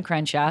Dan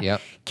Crenshaw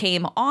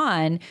came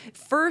on,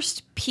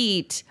 first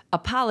Pete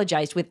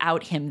apologized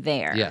without him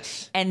there.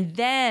 Yes. And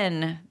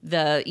then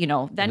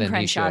then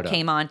Crenshaw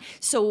came on.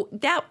 So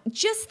that,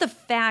 just the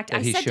fact,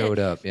 I said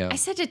I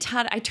said to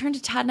Todd, I turned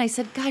to Todd and I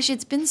said, gosh,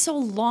 it's been so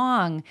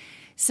long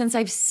since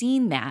I've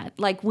seen that.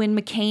 Like when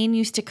McCain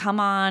used to come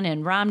on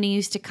and Romney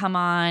used to come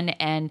on,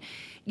 and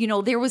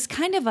there was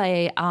kind of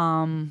a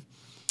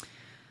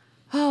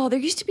there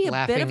used to be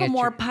a bit of a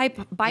more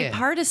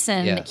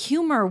bipartisan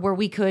humor where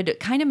we could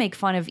kind of make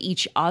fun of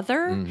each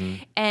other.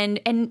 Mm-hmm.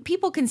 And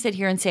people can sit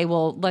here and say,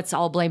 well, let's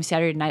all blame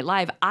Saturday Night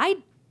Live.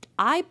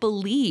 I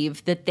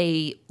believe that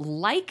they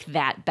like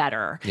that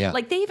better. Yeah.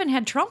 Like they even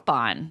had Trump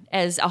on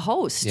as a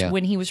host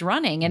when he was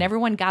running, and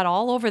everyone got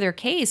all over their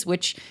case,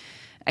 which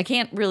I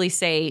can't really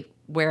say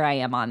where I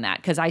am on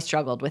that because I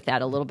struggled with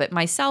that a little bit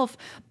myself.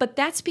 But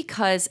that's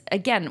because,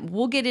 again,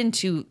 we'll get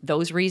into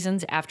those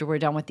reasons after we're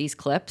done with these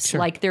clips. Sure.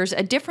 Like there's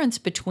a difference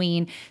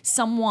between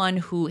someone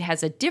who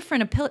has a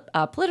different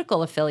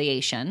political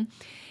affiliation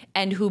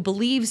and who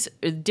believes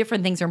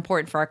different things are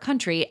important for our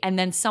country, and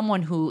then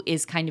someone who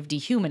is kind of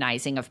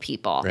dehumanizing of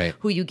people,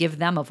 who you give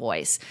them a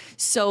voice.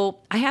 So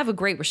I have a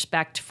great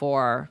respect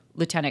for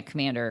Lieutenant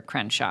Commander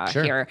Crenshaw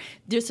here,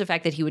 just the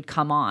fact that he would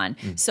come on.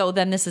 So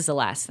then this is the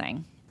last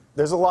thing.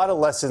 There's a lot of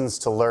lessons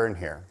to learn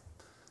here.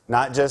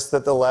 Not just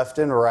that the left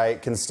and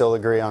right can still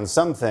agree on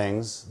some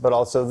things, but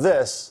also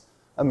this: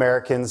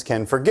 Americans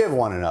can forgive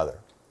one another.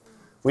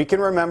 We can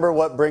remember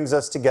what brings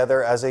us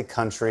together as a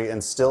country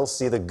and still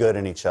see the good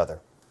in each other.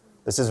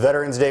 This is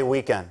Veterans Day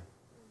weekend,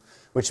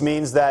 which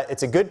means that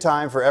it's a good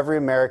time for every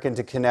American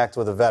to connect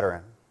with a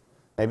veteran.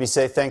 Maybe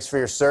say thanks for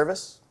your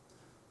service,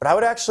 but I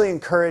would actually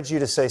encourage you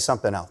to say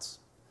something else.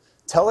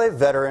 Tell a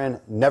veteran,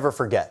 never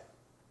forget.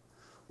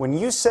 When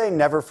you say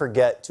never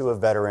forget to a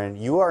veteran,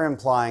 you are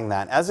implying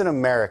that as an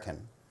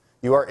American,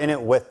 you are in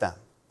it with them,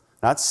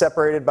 not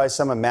separated by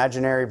some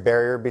imaginary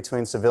barrier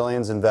between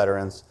civilians and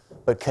veterans,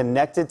 but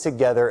connected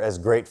together as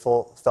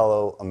grateful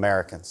fellow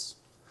Americans.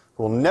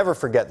 We'll never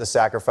forget the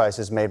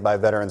sacrifices made by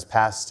veterans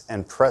past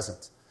and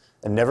present,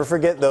 and never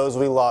forget those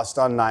we lost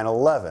on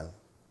 9/11,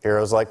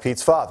 heroes like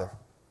Pete's father.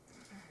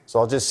 So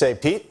I'll just say,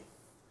 Pete,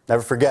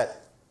 never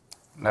forget.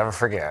 Never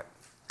forget.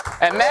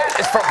 And that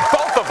is for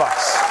both of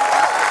us.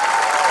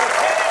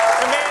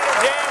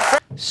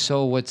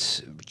 So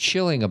what's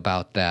chilling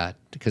about that,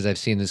 because I've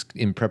seen this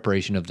in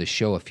preparation of the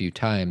show a few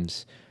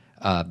times,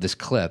 this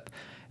clip,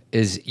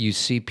 is you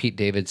see Pete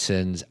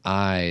Davidson's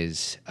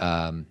eyes.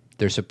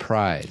 They're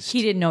surprised.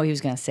 He didn't know he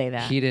was going to say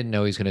that. He didn't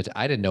know he was going to.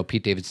 I didn't know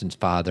Pete Davidson's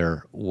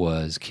father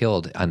was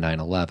killed on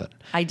 9/11.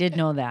 I did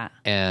know that.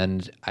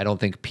 And I don't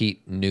think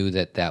Pete knew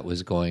that that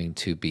was going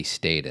to be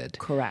stated.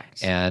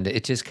 Correct. And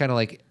it's just kind of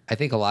like, I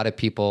think a lot of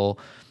people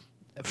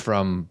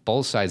from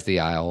both sides of the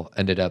aisle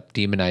ended up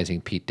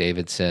demonizing Pete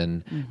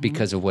Davidson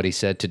because of what he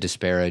said to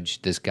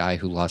disparage this guy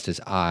who lost his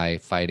eye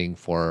fighting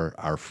for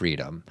our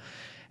freedom.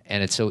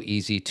 And it's so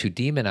easy to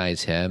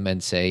demonize him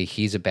and say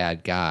he's a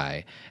bad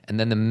guy. And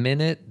then the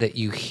minute that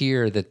you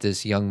hear that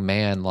this young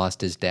man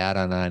lost his dad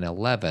on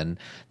 9/11,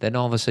 then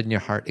all of a sudden your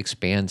heart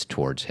expands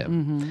towards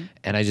him.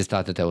 And I just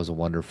thought that was a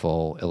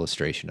wonderful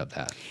illustration of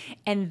that.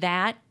 And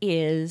that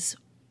is,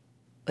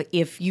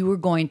 if you were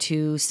going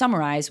to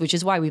summarize, which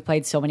is why we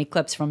played so many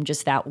clips from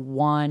just that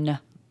one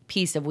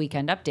piece of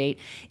Weekend Update,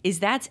 is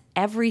that's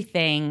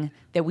everything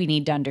that we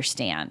need to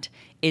understand,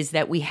 is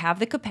that we have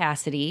the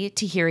capacity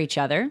to hear each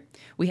other.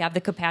 We have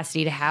the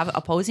capacity to have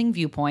opposing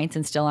viewpoints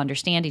and still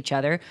understand each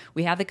other.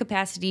 We have the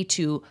capacity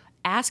to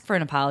ask for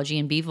an apology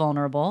and be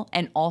vulnerable,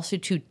 and also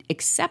to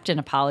accept an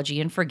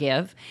apology and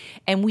forgive.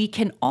 And we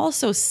can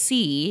also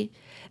see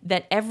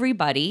that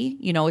everybody,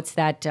 it's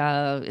that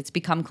it's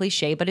become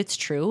cliche, but it's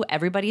true.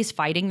 Everybody is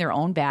fighting their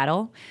own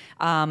battle.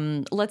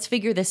 Let's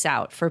figure this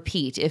out for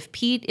Pete. If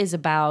Pete is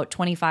about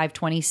 25,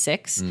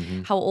 26,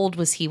 how old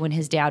was he when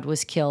his dad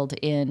was killed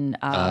in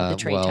the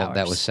trade towers? Well,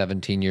 that was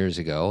 17 years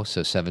ago.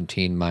 So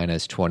 17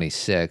 minus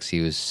 26,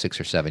 he was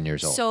 6 or 7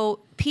 years old. So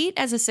Pete,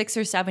 as a 6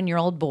 or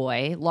 7-year-old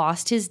boy,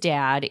 lost his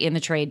dad in the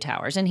trade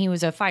towers, and he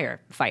was a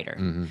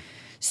firefighter.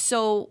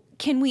 So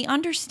can we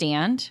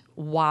understand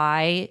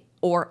why?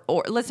 Or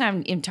let's not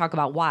even talk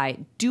about why.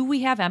 Do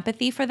we have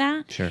empathy for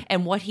that? Sure.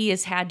 And what he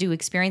has had to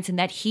experience, and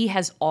that he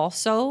has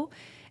also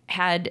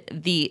had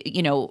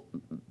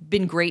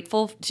been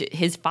grateful to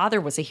his father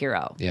was a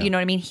hero. Yeah. You know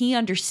what I mean? He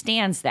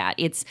understands that.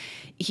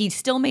 He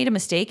still made a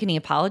mistake and he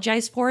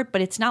apologized for it, but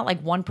it's not like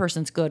one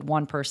person's good,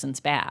 one person's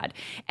bad.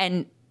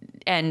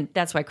 And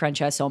that's why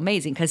Crenshaw is so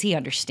amazing, because he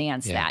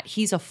understands that.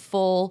 He's a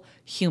full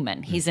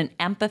human. He's an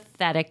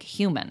empathetic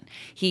human.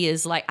 He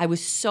is like, I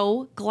was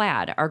so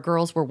glad our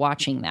girls were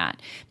watching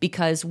that,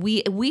 because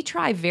we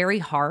try very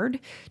hard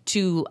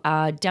to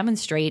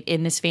demonstrate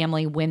in this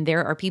family when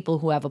there are people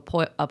who have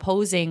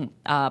opposing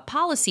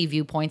policy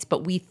viewpoints,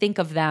 but we think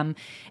of them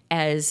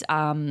as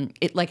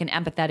like an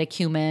empathetic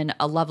human,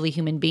 a lovely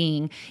human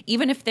being,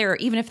 even if they're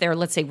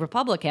let's say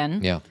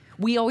Republican. Yeah.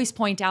 We always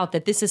point out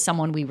that this is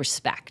someone we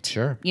respect.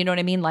 Sure. You know what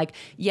I mean? Like,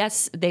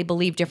 yes, they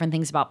believe different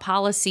things about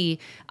policy.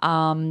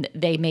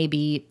 They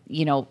maybe,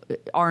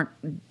 aren't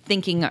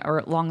thinking or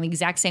along the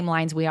exact same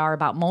lines we are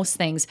about most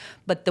things.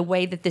 But the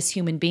way that this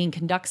human being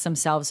conducts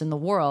themselves in the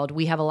world,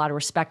 we have a lot of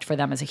respect for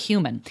them as a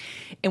human.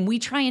 And we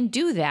try and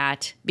do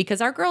that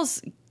because our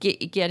girls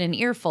get an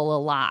earful a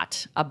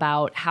lot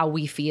about how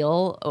we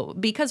feel,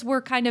 because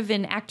we're kind of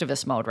in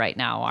activist mode right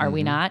now, are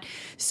we not?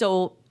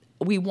 So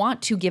we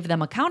want to give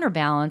them a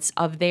counterbalance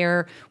of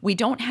we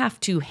don't have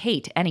to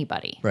hate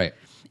anybody. Right.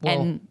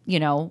 Well,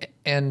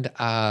 and,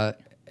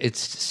 it's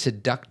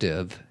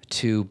seductive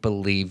to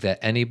believe that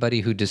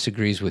anybody who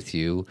disagrees with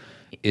you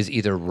is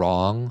either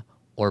wrong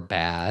or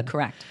bad.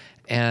 Correct.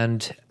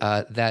 And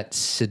that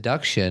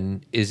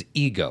seduction is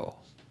ego.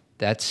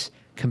 That's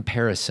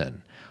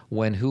comparison.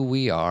 When who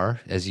we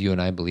are, as you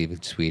and I believe,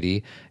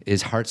 sweetie,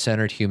 is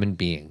heart-centered human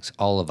beings,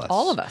 all of us.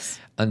 All of us.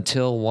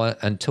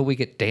 Until we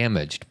get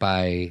damaged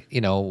by,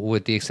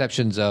 with the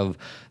exceptions of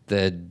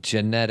the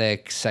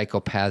genetic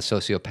psychopaths,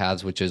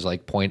 sociopaths, which is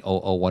like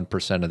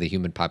 0.001% of the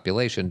human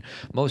population,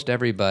 most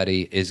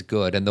everybody is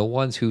good. And the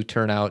ones who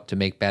turn out to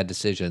make bad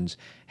decisions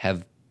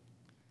have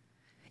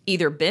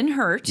either been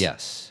hurt.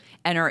 Yes.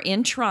 And are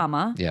in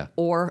trauma. Yeah.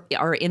 Or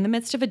are in the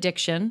midst of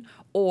addiction,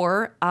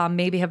 or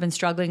maybe have been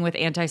struggling with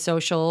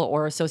antisocial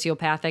or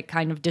sociopathic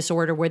kind of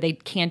disorder where they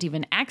can't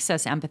even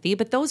access empathy.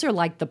 But those are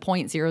like the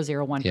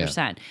 0.001%.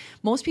 Yeah.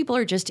 Most people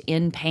are just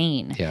in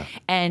pain. Yeah.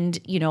 And,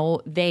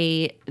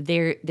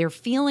 they're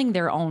feeling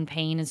their own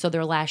pain. And so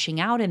they're lashing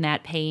out in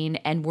that pain.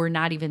 And we're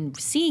not even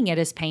seeing it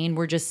as pain.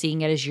 We're just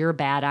seeing it as you're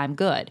bad, I'm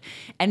good.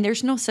 And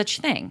there's no such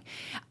thing.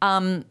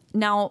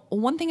 Now,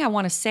 one thing I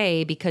want to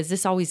say, because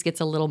this always gets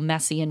a little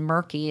messy and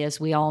murky, as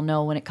we all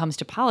know when it comes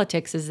to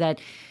politics, is that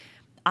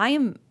I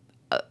am,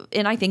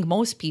 and I think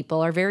most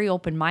people are very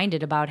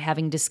open-minded about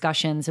having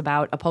discussions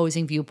about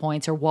opposing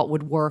viewpoints or what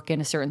would work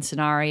in a certain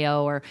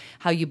scenario, or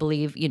how you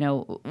believe,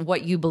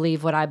 what you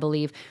believe, what I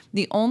believe.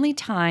 The only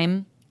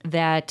time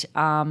that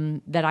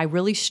I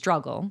really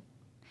struggle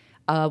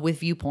with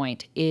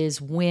viewpoint is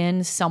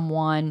when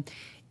someone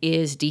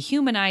is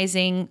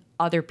dehumanizing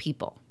other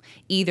people,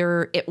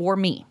 either it or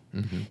me.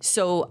 Mm-hmm.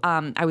 So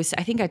I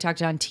think I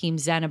talked on Team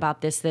Zen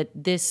about this, that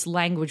this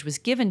language was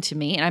given to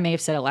me, and I may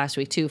have said it last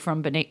week too,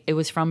 it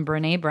was from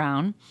Brene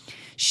Brown.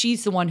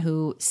 She's the one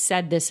who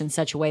said this in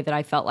such a way that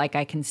I felt like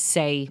I can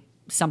say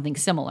something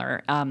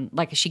similar.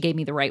 Like she gave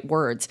me the right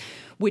words,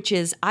 which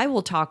is I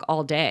will talk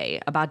all day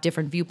about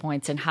different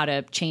viewpoints and how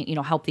to change,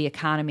 help the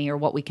economy or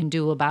what we can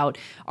do about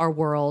our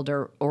world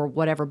or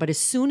whatever. But as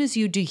soon as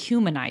you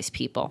dehumanize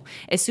people,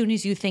 as soon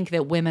as you think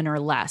that women are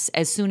less,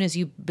 as soon as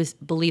you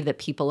believe that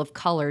people of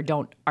color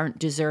aren't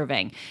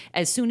deserving,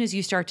 as soon as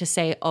you start to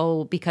say,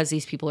 oh, because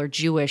these people are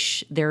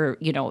Jewish, they're,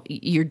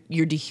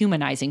 you're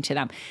dehumanizing to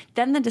them,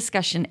 then the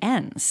discussion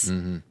ends.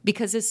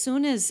 Because as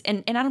soon as,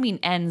 and I don't mean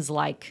ends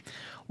like...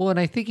 Well, and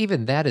I think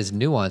even that is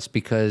nuanced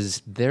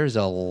because there's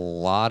a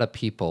lot of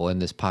people in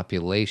this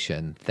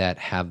population that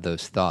have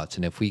those thoughts.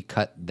 And if we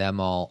cut them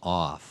all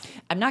off...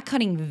 I'm not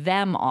cutting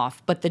them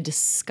off, but the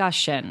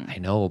discussion. I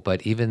know,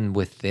 but even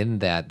within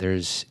that,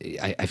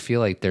 I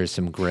feel like there's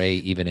some gray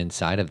even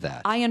inside of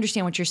that. I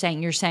understand what you're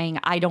saying. You're saying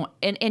I don't,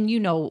 and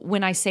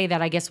when I say that,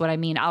 I guess what I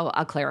mean, I'll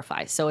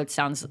clarify. So it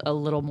sounds a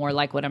little more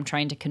like what I'm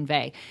trying to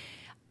convey.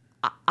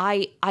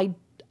 I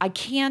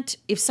can't,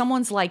 if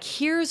someone's like,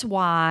 here's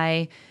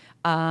why...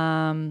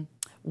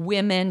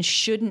 women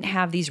shouldn't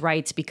have these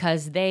rights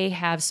because they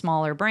have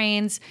smaller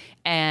brains,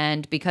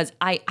 and because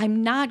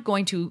I'm not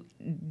going to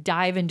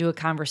dive into a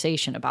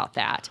conversation about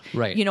that,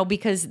 right?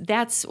 Because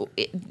there's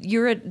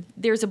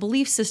a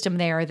belief system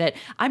there that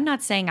I'm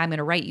not saying I'm going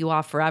to write you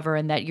off forever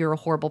and that you're a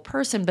horrible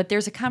person, but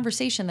there's a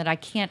conversation that I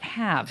can't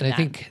have. And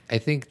I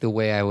think the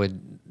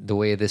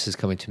way this is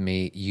coming to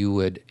me,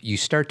 you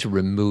start to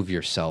remove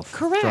yourself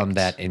from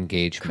that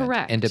engagement,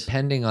 correct? And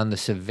depending on the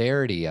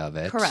severity of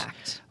it,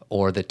 correct,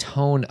 or the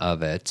tone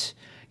of it,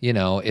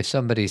 if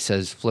somebody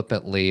says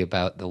flippantly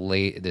about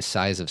the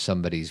size of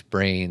somebody's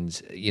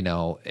brains,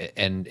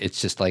 and it's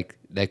just like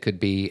that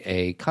could be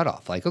a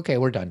cutoff. Like, okay,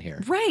 we're done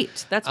here.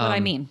 Right. That's what I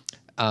mean.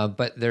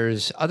 But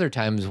there's other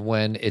times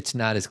when it's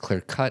not as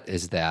clear cut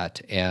as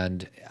that,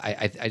 and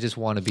I just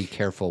want to be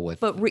careful with.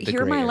 But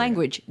hear my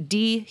language: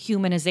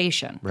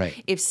 dehumanization.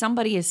 Right. If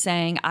somebody is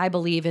saying, "I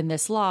believe in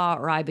this law"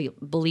 or "I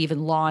believe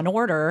in law and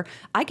order,"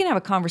 I can have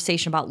a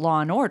conversation about law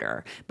and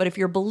order. But if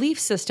your belief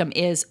system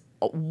is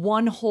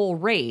one whole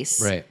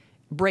race, right,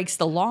 breaks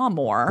the law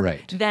more,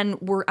 right, then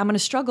I'm going to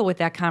struggle with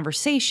that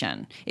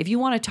conversation. If you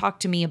want to talk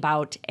to me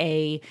about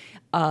a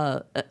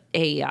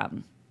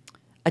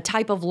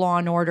type of law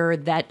and order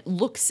that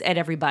looks at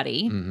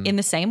everybody in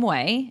the same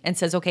way and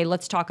says, okay,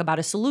 let's talk about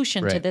a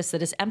solution to this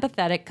that is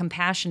empathetic,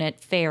 compassionate,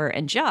 fair,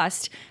 and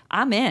just,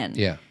 I'm in.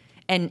 Yeah.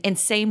 And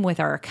same with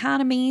our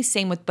economy,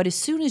 but as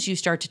soon as you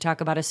start to talk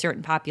about a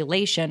certain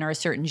population or a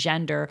certain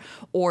gender,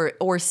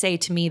 or say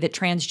to me that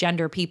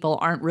transgender people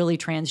aren't really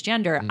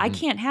transgender, I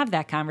can't have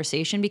that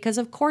conversation because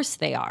of course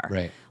they are.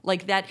 Right.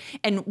 Like that.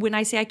 And when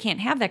I say I can't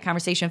have that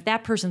conversation, if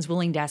that person's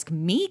willing to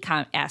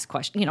ask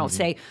questions,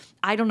 say,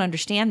 I don't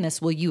understand this,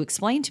 will you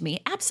explain to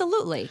me?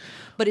 Absolutely.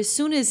 But as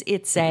soon as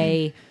it's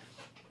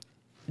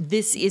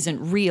this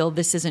isn't real,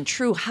 this isn't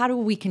true, how do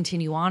we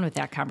continue on with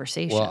that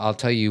conversation? Well, I'll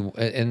tell you,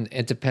 and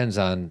it depends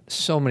on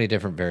so many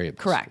different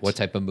variables. Correct. What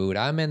type of mood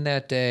I'm in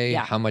that day,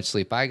 how much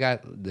sleep I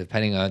got,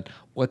 depending on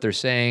what they're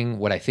saying,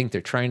 what I think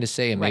they're trying to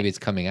say, and maybe it's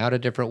coming out a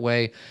different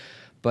way.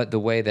 But the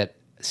way that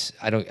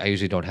I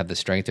usually don't have the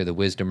strength or the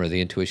wisdom or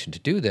the intuition to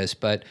do this,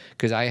 but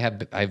because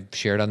I've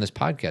shared on this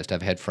podcast,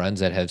 I've had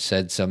friends that have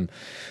said some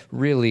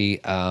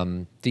really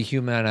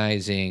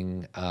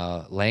dehumanizing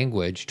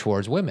language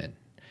towards women.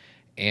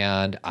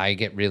 And I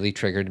get really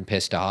triggered and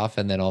pissed off,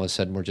 and then all of a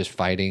sudden we're just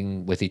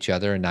fighting with each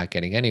other and not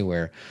getting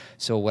anywhere.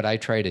 So what I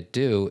try to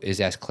do is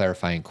ask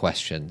clarifying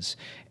questions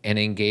and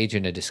engage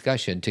in a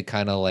discussion to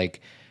kind of like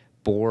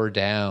bore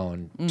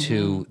down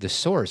to the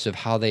source of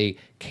how they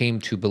came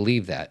to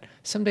believe that.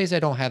 Some days I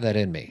don't have that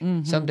in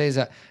me. Some days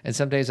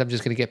I'm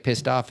just going to get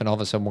pissed off, and all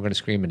of a sudden we're going to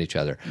scream at each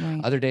other.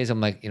 Right. Other days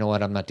I'm like, you know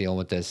what, I'm not dealing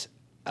with this.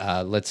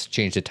 Let's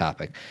change the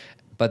topic.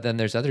 But then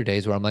there's other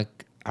days where I'm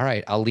like, all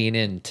right, I'll lean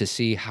in to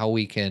see how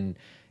we can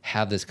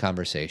have this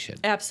conversation.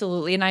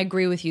 Absolutely. And I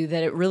agree with you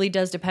that it really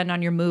does depend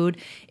on your mood.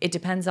 It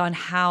depends on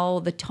how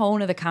the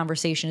tone of the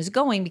conversation is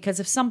going.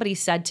 Because if somebody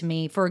said to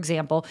me, for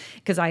example,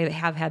 because I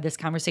have had this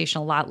conversation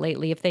a lot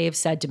lately, if they have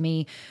said to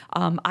me,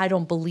 I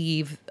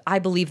believe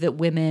that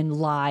women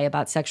lie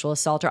about sexual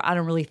assault, or I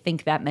don't really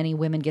think that many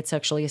women get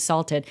sexually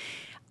assaulted,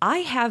 I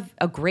have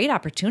a great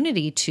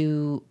opportunity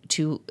to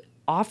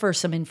offer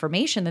some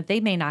information that they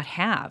may not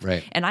have.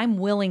 Right. And I'm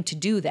willing to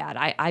do that.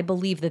 I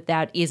believe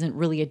that isn't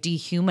really a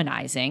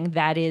dehumanizing.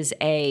 That is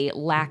a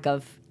lack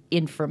of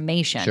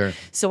information. Sure.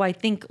 So I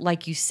think,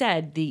 like you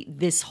said,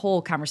 this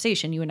whole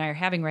conversation you and I are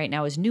having right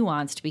now is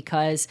nuanced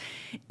because,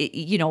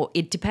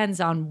 it depends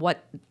on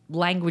what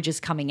language is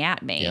coming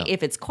at me. Yeah.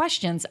 If it's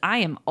questions, I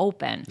am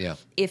open. Yeah.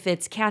 If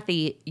it's,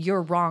 Cathy,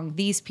 you're wrong,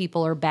 these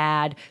people are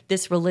bad,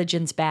 this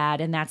religion's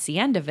bad, and that's the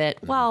end of it,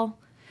 well,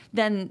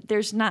 then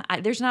there's not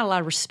a lot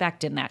of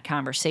respect in that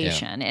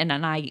conversation. Yeah.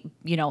 And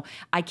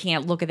I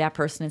can't look at that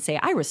person and say,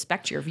 I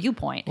respect your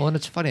viewpoint. Well, and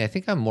it's funny. I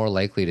think I'm more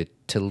likely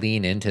to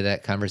lean into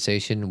that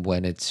conversation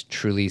when it's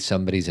truly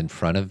somebody's in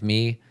front of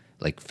me.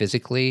 like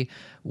physically.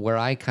 Where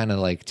I kind of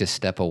like just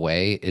step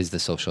away is the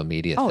social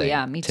media thing. Oh,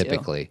 yeah, me too.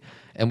 Typically.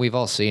 And we've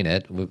all seen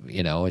it.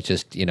 It's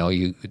just,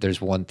 there's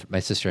one, my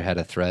sister had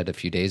a thread a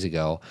few days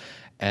ago,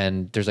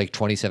 and there's like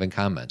 27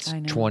 comments.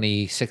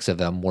 26 of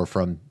them were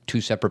from two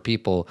separate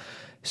people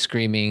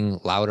screaming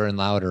louder and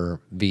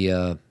louder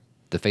via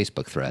the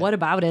Facebook thread. What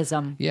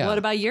aboutism? Yeah. What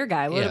about your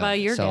guy? What about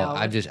your gal?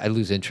 So I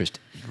lose interest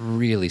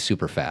really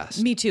super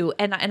fast. Me too.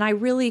 And I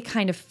really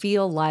kind of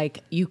feel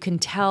like you can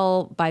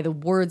tell by the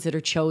words that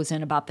are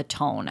chosen about the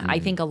tone. I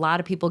think a lot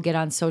of people get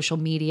on social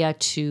media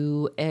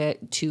to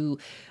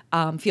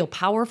feel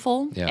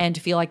powerful and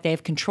to feel like they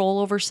have control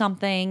over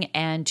something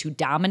and to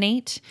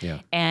dominate. Yeah.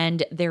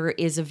 And there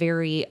is a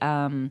very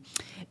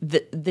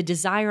the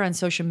desire on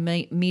social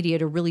media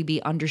to really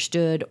be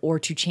understood or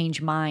to change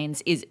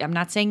minds is, I'm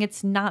not saying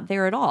it's not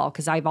there at all,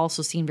 because I've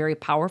also seen very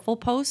powerful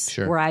posts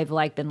where I've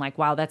been like,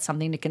 wow, that's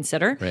something to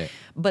consider. Right.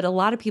 But a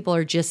lot of people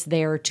are just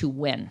there to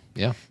win.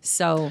 Yeah.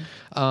 So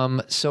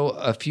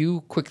a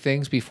few quick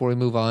things before we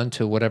move on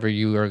to whatever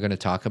you are going to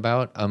talk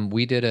about.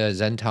 We did a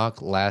Zen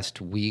Talk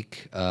last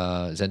week,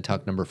 Zen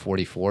Talk number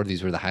 44.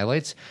 These were the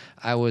highlights.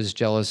 I was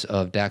jealous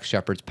of Dax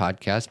Shepard's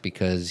podcast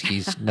because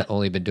he's not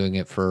only been doing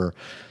it for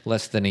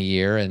less than a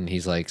year, and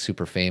he's like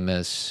super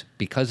famous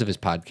because of his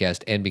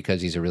podcast and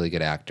because he's a really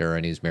good actor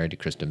and he's married to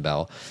Kristen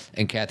Bell.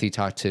 And Cathy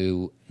talked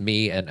to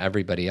me and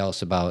everybody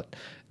else about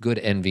good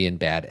envy and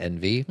bad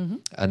envy. Mm-hmm.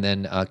 And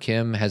then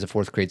Kim has a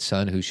 4th grade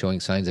son who's showing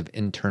signs of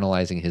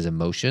internalizing his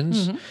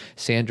emotions. Mm-hmm.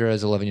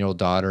 Sandra's 11-year-old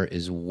daughter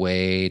is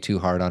way too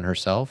hard on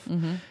herself.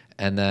 Mm-hmm.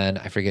 And then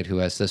I forget who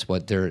asked this,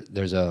 but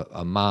there's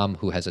a mom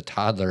who has a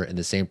toddler in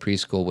the same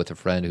preschool with a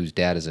friend whose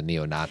dad is a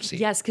neo-Nazi.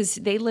 Yes, because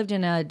they lived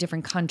in a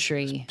different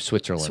country.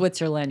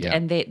 Switzerland. Yeah.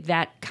 And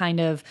that kind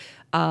of,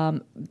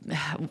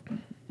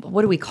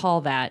 what do we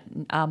call that?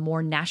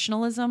 More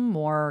nationalism,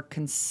 more...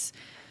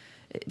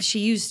 She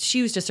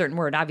used a certain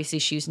word. Obviously,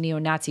 she used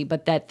neo-Nazi,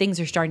 but that things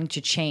are starting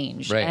to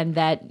change, and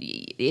that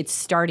it's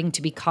starting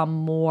to become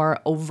more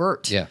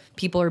overt. Yeah.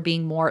 People are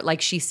being more,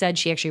 like she said,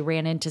 she actually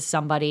ran into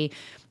somebody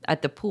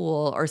at the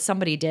pool, or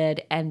somebody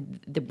did, and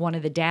one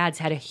of the dads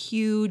had a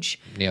huge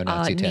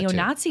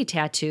neo-Nazi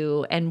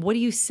tattoo. And what do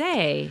you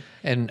say?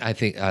 And I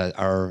think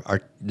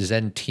our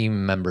Zen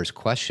team member's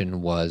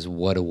question was,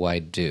 what do I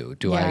do?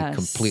 Do I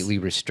completely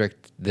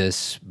restrict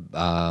this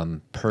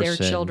person? Their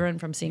children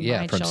from seeing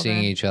my children?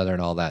 Seeing each other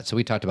and all that. So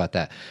we talked about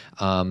that.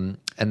 And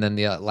then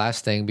the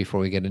last thing before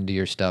we get into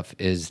your stuff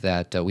is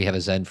that we have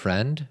a Zen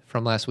friend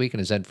from last week,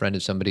 and a Zen friend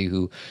is somebody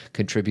who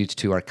contributes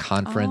to our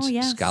conference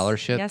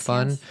scholarship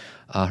fund. Yes.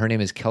 Her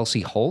name is Kelsey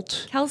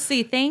Holt.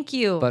 Kelsey, thank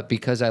you. But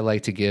because I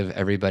like to give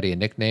everybody a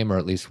nickname, or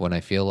at least when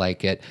I feel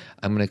like it,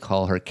 I'm going to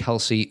call her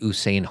Kelsey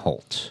Usain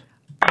Holt.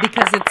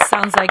 Because it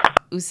sounds like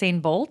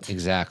Usain Bolt?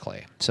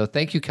 Exactly. So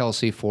thank you,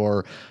 Kelsey,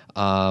 for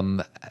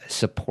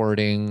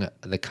supporting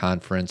the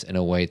conference in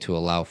a way to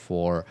allow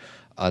for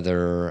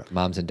other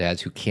moms and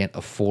dads who can't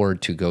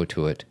afford to go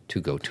to it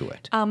to go to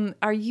it.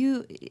 Are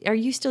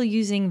you still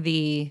using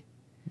the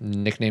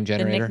nickname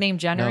generator? The nickname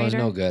generator? No, it's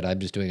no good. I'm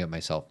just doing it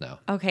myself now.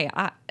 Okay,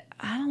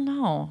 I don't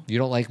know. You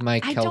don't like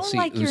my Kelsey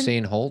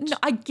Usain Holt? No,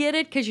 I get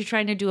it because you're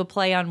trying to do a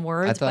play on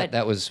words. I thought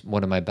that was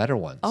one of my better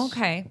ones.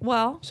 Okay,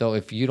 well. So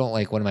if you don't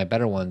like one of my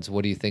better ones,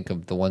 what do you think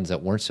of the ones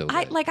that weren't so good?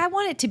 I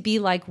want it to be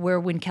like where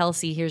when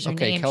Kelsey hears her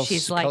name,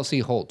 she's like Kelsey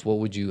Holt. How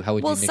would you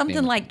nickname something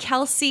it? like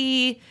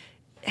Kelsey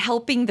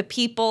helping the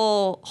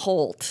people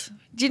Holt.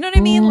 Do you know what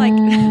I mean?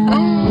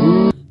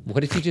 Like. What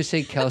did you just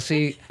say,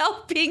 Kelsey?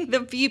 Helping the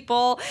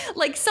people,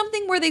 like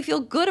something where they feel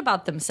good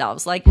about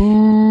themselves. Like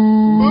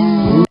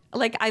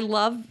I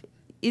love,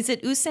 is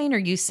it Usain or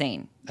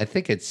Usain? I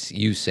think it's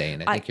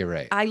Usain. I think you're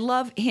right. I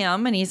love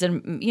him, and he's a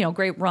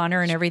great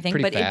runner and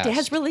everything, but fast. It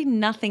has really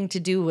nothing to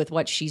do with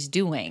what she's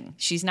doing.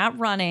 She's not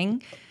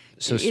running.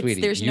 So, sweetie,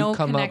 there's you no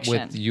come connection.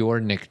 up with your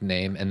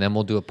nickname, and then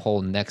we'll do a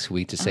poll next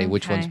week to say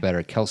which one's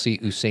better, Kelsey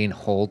Usain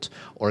Holt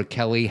or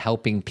Kelly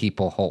Helping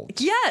People Holt.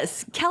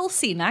 Yes,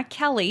 Kelsey, not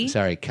Kelly.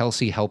 Sorry,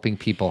 Kelsey Helping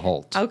People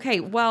Holt. Okay,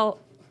 well,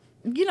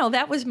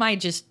 that was my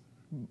just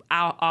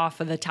off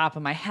of the top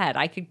of my head.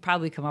 I could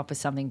probably come up with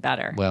something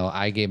better. Well,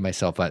 I gave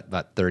myself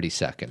about 30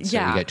 seconds. So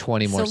yeah. We got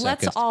 20 more seconds.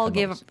 So let's all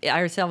give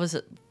ourselves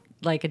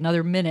like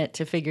another minute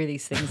to figure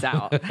these things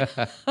out.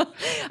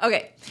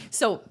 Okay.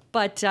 So,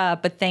 but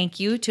thank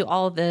you to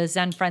all the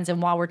Zen friends.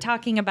 And while we're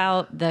talking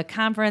about the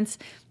conference,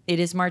 it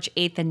is March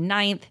 8th and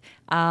 9th.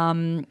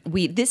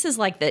 This is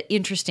like the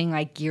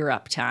interesting gear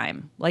up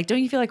time. Like,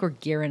 don't you feel like we're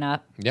gearing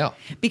up? Yeah.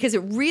 Because it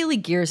really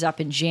gears up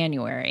in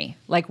January,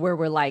 like where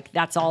we're like,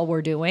 that's all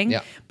we're doing.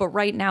 Yeah. But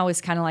right now is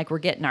kind of like we're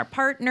getting our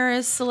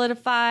partners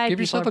solidified. Give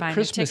yourself a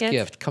Christmas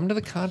gift. Come to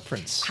the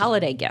conference.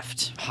 Holiday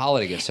gift.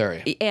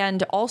 Sorry.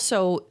 And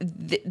also,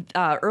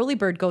 early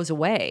bird goes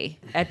away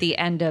at the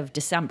end of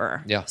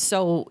December. Yeah.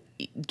 So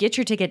get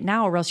your ticket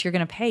now, or else you're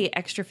going to pay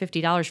extra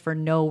 $50 for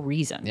no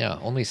reason. Yeah,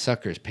 only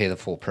suckers pay the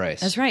full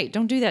price. That's right.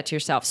 Don't do that to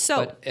yourself.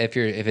 So, but if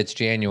it's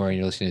January and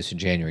you're listening to this in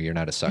January, you're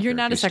not a sucker. You're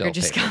not a sucker.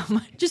 Just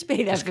come. Just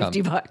pay that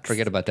 $50.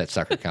 Forget about that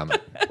sucker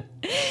comment.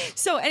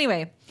 So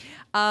anyway,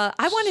 I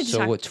wanted to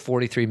talk. So it's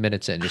 43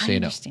 minutes in, just so you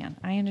know.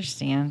 I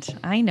understand.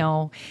 I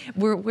know.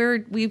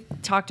 We've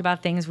talked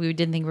about things we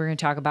didn't think we were going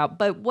to talk about.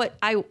 But what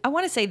I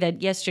want to say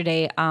that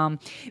yesterday,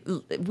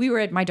 we were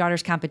at my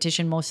daughter's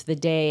competition most of the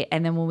day.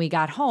 And then when we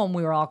got home,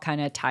 we were all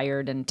kind of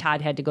tired. And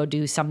Todd had to go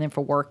do something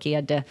for work. He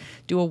had to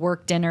do a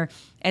work dinner.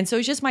 And so it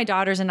was just my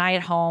daughters and I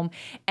at home.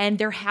 And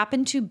there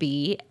happened to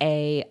be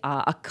a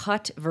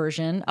cut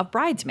version of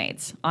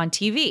Bridesmaids on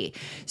TV.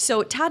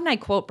 So Todd and I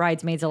quote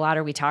Bridesmaids a lot,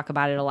 or we talk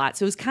about it a lot.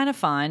 So it was kind of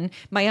fun.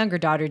 My younger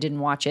daughter didn't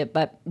watch it,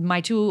 but my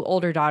two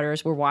older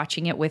daughters were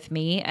watching it with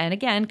me. And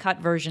again, cut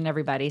version,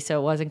 everybody. So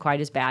it wasn't quite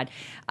as bad.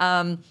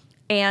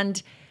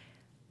 And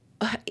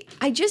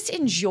I just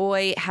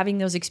enjoy having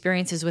those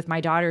experiences with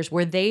my daughters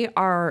where they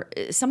are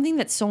something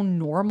that's so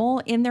normal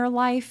in their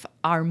life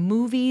are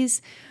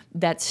movies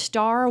that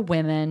star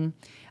women,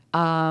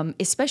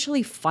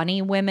 especially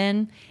funny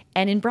women.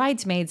 And in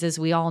Bridesmaids, as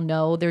we all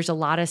know, there's a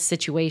lot of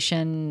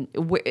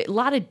a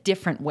lot of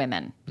different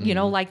women, you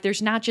know, like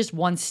there's not just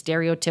one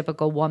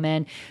stereotypical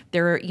woman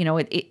there, you know,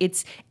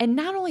 it's, and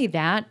not only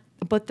that,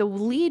 but the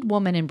lead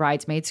woman in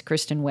Bridesmaids,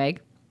 Kristen Wiig,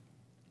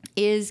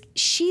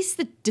 she's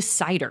the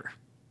decider.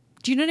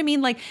 Do you know what I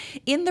mean? Like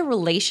in the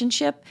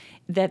relationship,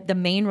 that the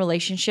main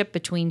relationship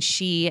between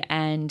she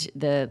and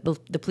the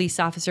police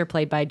officer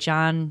played by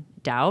John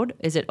Dowd.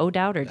 Is it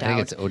O'Dowd or Dowd? I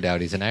think it's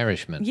O'Dowd. He's an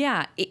Irishman.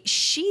 Yeah.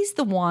 She's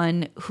the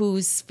one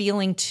who's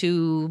feeling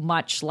too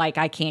much like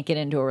I can't get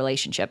into a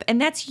relationship.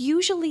 And that's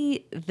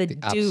usually the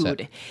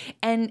dude.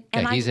 And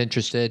he's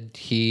interested.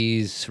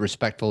 He's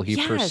respectful. He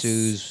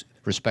pursues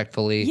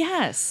respectfully.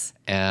 Yes.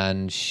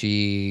 And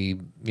she,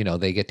 you know,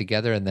 they get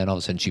together and then all of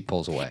a sudden she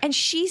pulls away. And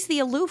she's the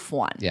aloof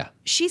one. Yeah.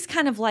 She's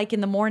kind of like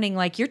in the morning,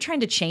 like, you're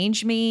trying to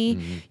change me.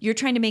 Mm-hmm. You're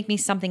trying to make me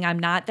something I'm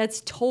not.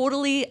 That's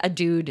totally a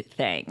dude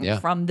thing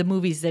from the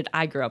movies that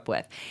I grew up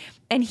with.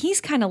 And he's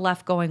kind of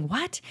left going,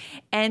 what?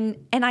 And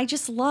I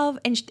just love,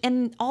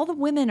 and all the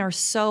women are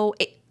so...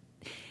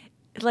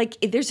 Like,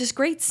 there's this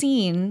great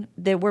scene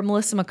where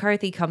Melissa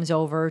McCarthy comes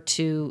over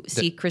to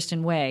see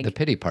Kristen Wiig. The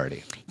pity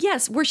party.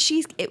 Yes, where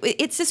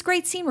it's this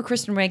great scene where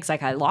Kristen Wiig's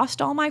like, I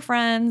lost all my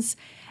friends.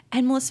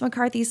 And Melissa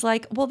McCarthy's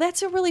like, well,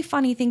 that's a really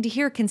funny thing to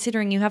hear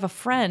considering you have a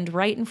friend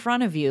right in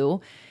front of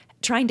you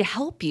trying to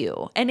help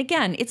you. And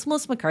again, it's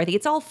Melissa McCarthy.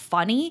 It's all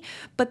funny,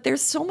 but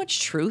there's so much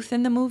truth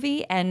in the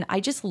movie. And I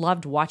just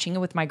loved watching it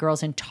with my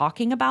girls and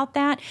talking about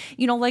that.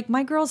 You know, like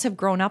my girls have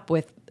grown up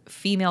with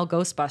female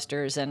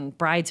Ghostbusters and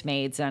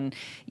Bridesmaids, and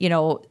you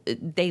know,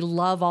 they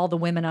love all the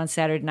women on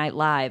Saturday Night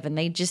Live, and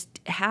they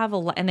just have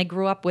and they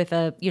grew up with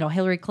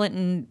Hillary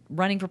Clinton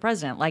running for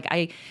president.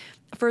 Like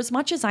for as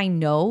much as I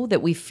know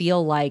that we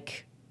feel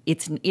like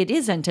it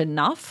isn't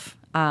enough,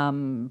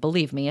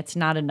 believe me, it's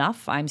not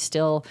enough. I'm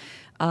still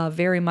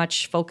very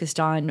much focused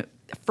on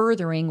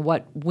furthering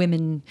what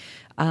women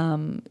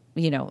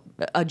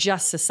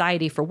adjust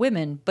society for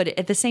women. But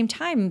at the same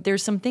time,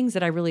 there's some things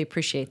that I really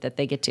appreciate that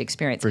they get to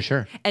experience. For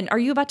sure. And are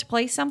you about to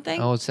play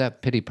something? Oh, it's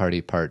that pity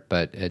party part,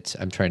 but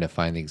I'm trying to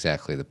find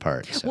exactly the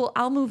part. So. Well,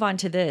 I'll move on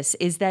to this,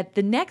 is that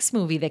the next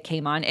movie that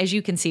came on, as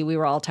you can see, we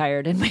were all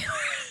tired and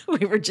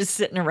we were just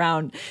sitting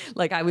around.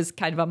 Like I was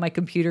kind of on my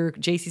computer.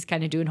 JC's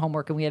kind of doing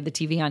homework and we had the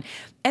TV on.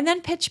 And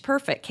then Pitch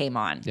Perfect came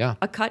on. Yeah.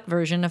 A cut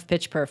version of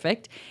Pitch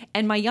Perfect.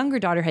 And my younger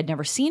daughter had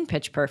never seen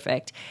Pitch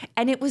Perfect.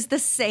 And it was the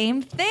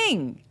same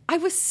thing. I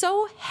was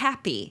so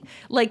happy.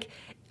 Like,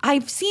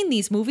 I've seen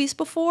these movies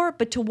before,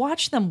 but to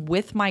watch them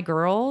with my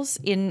girls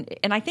and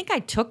I think I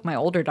took my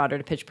older daughter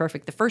to Pitch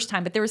Perfect the first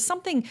time, but there was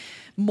something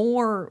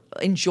more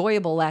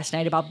enjoyable last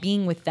night about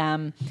being with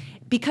them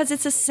because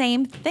it's the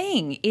same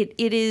thing. It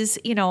is,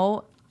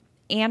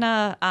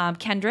 Anna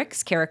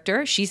Kendrick's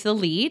character. She's the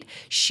lead.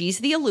 She's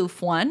the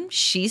aloof one.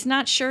 She's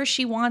not sure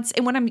she wants,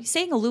 and when I'm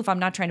saying aloof, I'm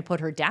not trying to put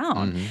her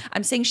down. Mm-hmm.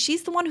 I'm saying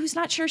she's the one who's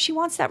not sure she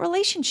wants that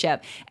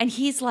relationship. And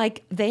he's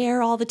like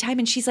there all the time.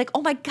 And she's like,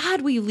 oh my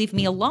God, will you leave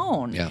me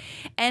alone? Yeah.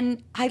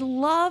 And I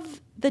love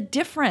the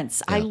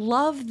difference. Yeah. I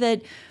love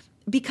that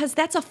because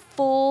that's a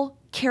full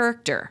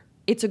character.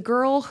 It's a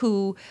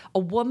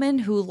woman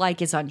who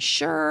like is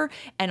unsure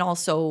and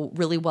also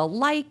really well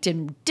liked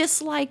and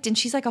disliked. And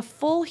she's like a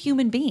full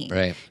human being.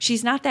 Right.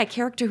 She's not that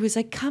character who's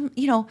like, come,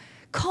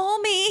 call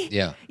me.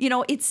 Yeah.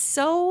 It's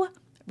so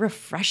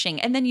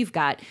refreshing. And then you've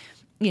got,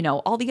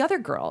 all the other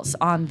girls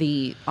on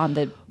the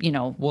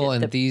well,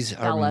 and the these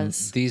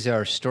Bellas. these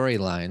are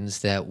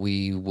storylines that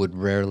we would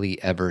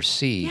rarely ever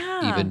see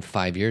even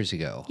 5 years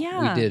ago.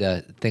 Yeah. We did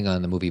a thing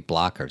on the movie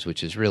Blockers,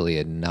 which is really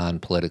a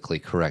non-politically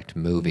correct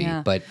movie,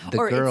 but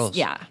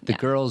the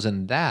girls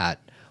in that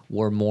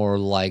were more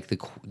like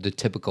the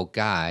typical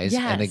guys,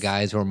 and the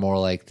guys were more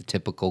like the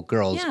typical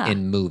girls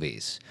in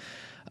movies.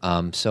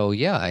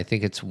 I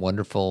think it's a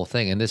wonderful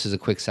thing. And this is a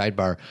quick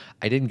sidebar.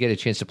 I didn't get a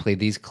chance to play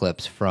these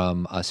clips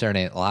from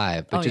Saturday Night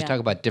Live, but talk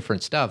about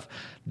different stuff.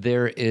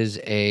 There is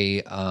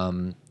a,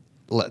 how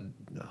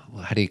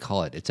do you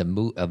call it? It's a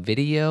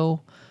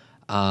video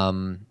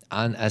on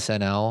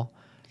SNL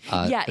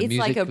It's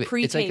like a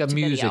pre-taped It's like a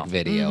music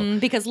video.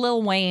 Because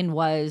Lil Wayne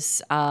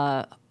was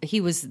he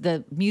was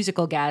the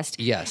musical guest.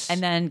 Yes.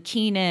 And then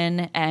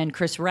Keenan and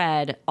Chris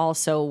Redd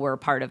also were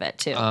part of it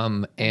too.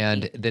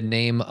 And the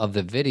name of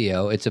the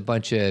video, it's a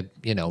bunch of,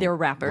 they're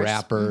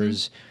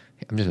rappers.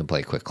 I'm just going to play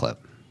a quick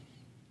clip.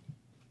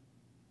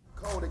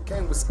 It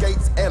came with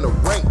skates and a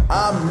ring.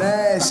 I'm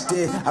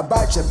nasty. I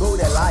bite your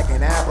booty like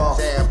an apple.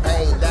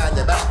 Champagne down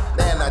your back,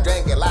 then I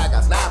drink it like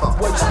a snapper.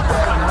 What you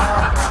bet,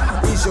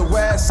 mom? Is your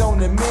ass on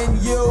the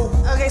menu?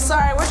 Okay,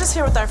 sorry, we're just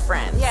here with our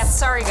friends. Yeah,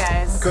 sorry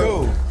guys.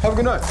 Cool. Have a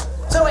good night.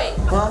 So wait,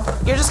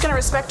 you're just gonna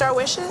respect our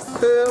wishes?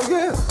 Hell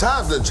yeah.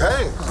 Times have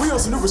changed. We on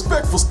some new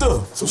respectful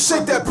stuff. So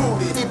shake that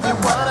booty. If you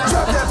wanna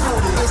drop that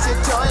booty, it's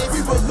your choice. We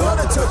would love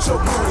to touch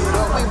your booty,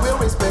 but we will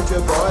respect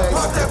your voice.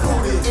 Pop that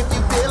booty. If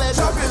you feel it,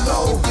 drop it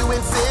low. If you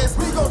insist,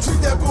 we gon'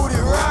 treat that booty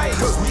right.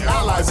 Cause we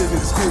allies in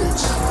this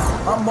bitch.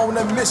 I'm on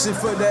a mission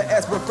for that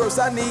ass, but first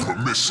I need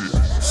permission.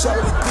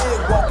 Shorty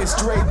dig walking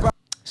straight by.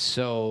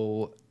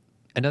 So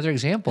another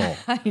example.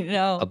 I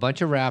know. A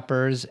bunch of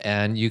rappers,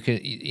 and you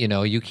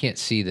can't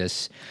see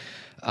this,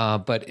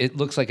 but it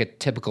looks like a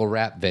typical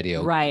rap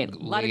video. Right.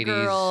 Ladies,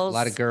 a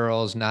lot of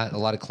girls, not a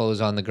lot of clothes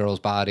on the girls'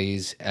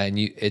 bodies, and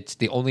it's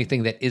the only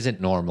thing that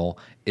isn't normal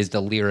is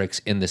the lyrics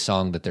in the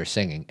song that they're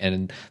singing.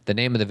 And the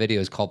name of the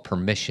video is called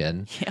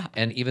Permission. Yeah.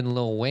 And even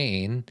Lil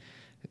Wayne,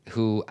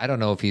 who I don't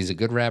know if he's a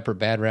good rapper,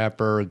 bad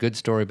rapper, good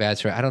story, bad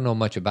story. I don't know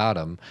much about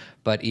him,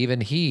 but even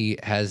he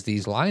has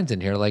these lines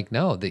in here like,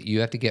 no, that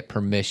you have to get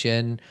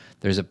permission.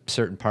 There's a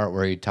certain part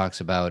where he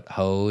talks about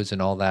hoes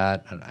and all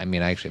that. I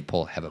mean, I actually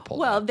have it pulled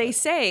Well, up. they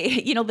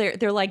say,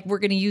 they're like, we're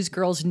going to use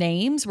girls'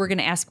 names. We're going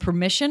to ask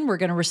permission. We're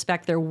going to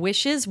respect their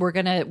wishes.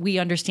 We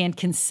understand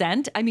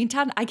consent. I mean,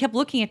 Todd, I kept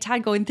looking at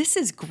Todd going, this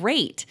is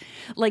great.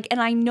 Like,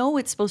 and I know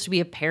it's supposed to be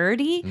a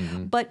parody,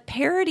 but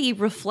parody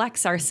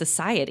reflects our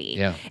society.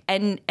 Yeah.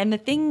 And the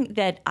thing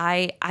that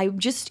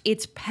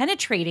it's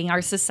penetrating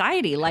our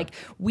society. Like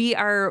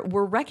we're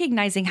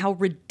recognizing how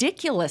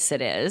ridiculous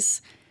it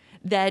is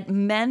that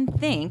men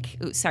think,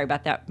 sorry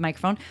about that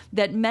microphone,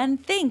 that men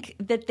think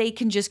that they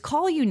can just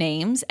call you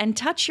names and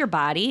touch your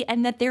body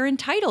and that they're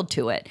entitled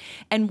to it.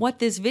 And what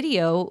this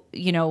video,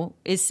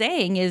 is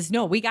saying is,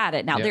 no, we got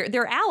it now. Yeah.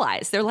 They're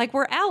allies. They're like,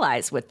 we're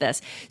allies with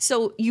this.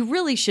 So you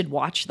really should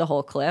watch the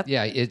whole clip.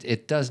 Yeah,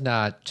 it does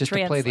not, just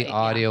to play the Translate,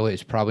 audio,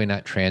 it's probably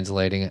not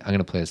translating. I'm going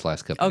to play this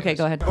last clip. Okay,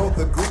 go ahead. Both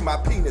agree my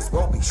penis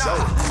won't be showing.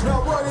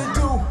 Now what it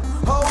do?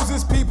 Hoes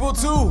is people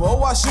too.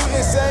 Oh, I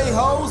shouldn't say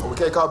hoes. We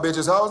can't call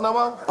bitches hoes no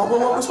more? Oh, well,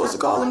 what we supposed to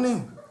call them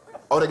then?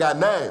 Oh, they got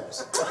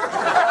names.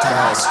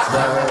 That's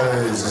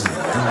crazy. You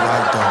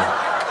right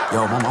though.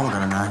 Yo, my mama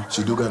got a name.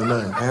 She do got a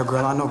name. Hey,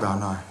 girl, I know got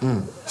a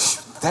name.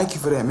 Thank you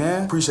for that,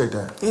 man. Appreciate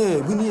that. Yeah,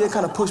 we need that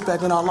kind of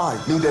pushback in our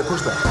life. Need that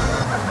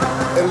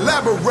pushback.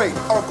 Elaborate,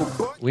 Uncle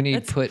Butt.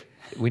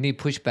 We need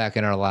pushback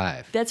in our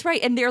life. That's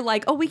right. And they're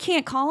like, oh, we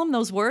can't call them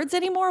those words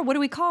anymore. What do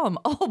we call them?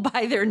 Oh,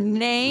 by their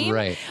name.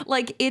 Right.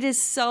 Like it is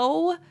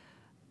so,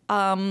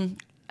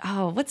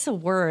 what's the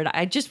word?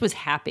 I just was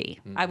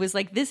happy. I was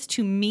like, this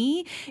to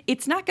me,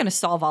 it's not going to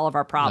solve all of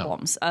our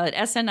problems.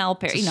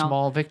 SNL, It's a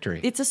small victory.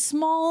 It's a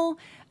small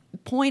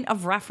point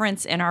of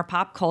reference in our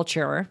pop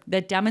culture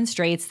that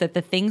demonstrates that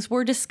the things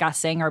we're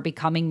discussing are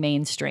becoming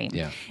mainstream.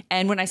 Yeah.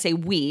 And when I say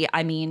we,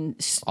 I mean,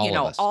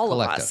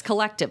 all of us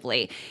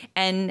collectively.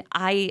 And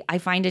I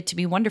find it to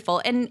be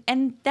wonderful.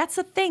 And that's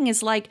the thing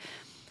is like,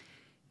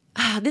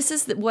 this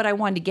is what I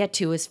wanted to get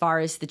to as far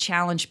as the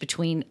challenge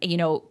between,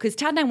 because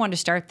Todd and I wanted to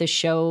start this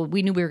show.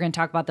 We knew we were going to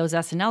talk about those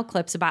SNL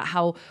clips about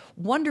how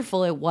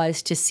wonderful it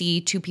was to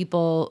see two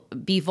people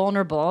be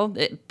vulnerable,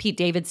 Pete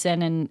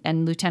Davidson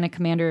and Lieutenant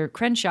Commander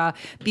Crenshaw,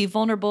 be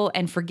vulnerable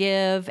and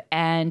forgive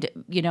and,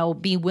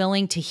 be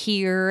willing to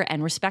hear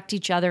and respect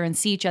each other and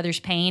see each other's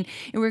pain.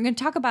 And we're going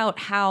to talk about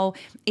how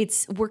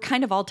we're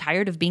kind of all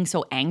tired of being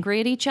so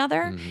angry at each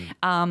other.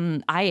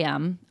 I'm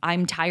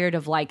tired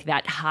of like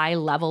that high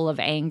level of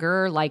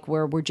anger, like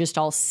where we're just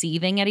all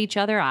seething at each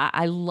other.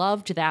 I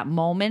loved that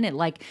moment. It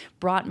like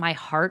brought my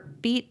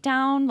heartbeat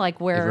down, like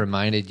where it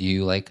reminded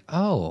you like,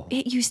 oh,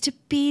 it used to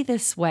be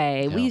this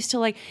way. Yeah. We used to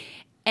like,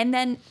 and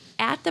then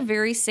at the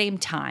very same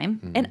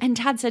time, and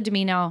Todd said to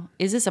me, now,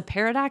 is this a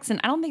paradox? And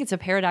I don't think it's a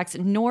paradox,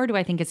 nor do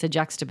I think it's a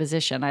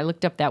juxtaposition. I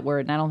looked up that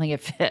word and I don't think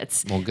it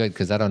fits. Well, good,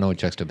 because I don't know what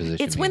juxtaposition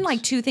means. It's when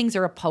like two things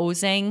are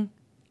opposing.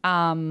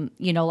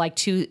 Like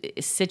two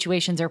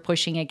situations are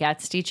pushing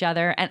against each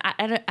other. And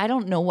I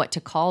don't know what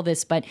to call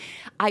this, but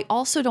I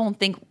also don't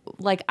think,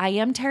 like, I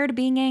am tired of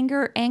being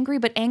angry,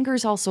 but anger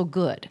is also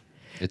good.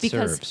 Because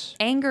serves.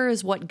 Anger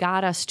is what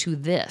got us to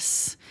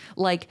this.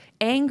 Like,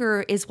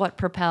 anger is what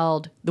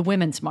propelled the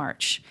Women's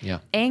March. Yeah.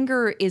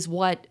 Anger is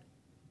what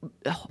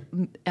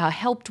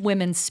helped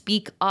women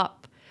speak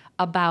up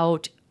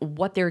about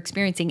what they're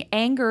experiencing.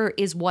 Anger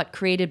is what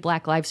created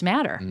Black Lives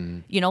Matter.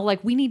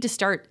 Like we need to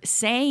start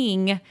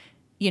saying,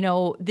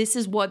 this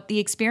is what the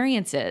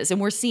experience is. And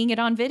we're seeing it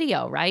on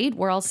video, right?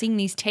 We're all seeing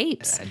these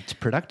tapes. It's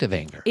productive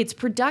anger. It's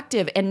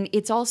productive. And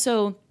it's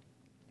also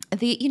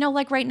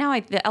like right now,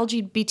 the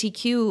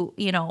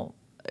LGBTQ,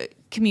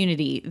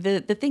 community,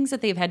 the things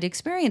that they've had to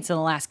experience in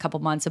the last couple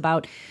months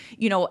about,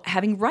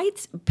 having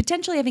rights,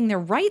 potentially having their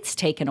rights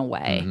taken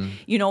away,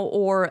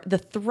 or the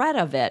threat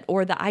of it,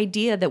 or the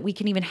idea that we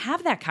can even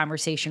have that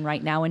conversation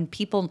right now. And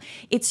people,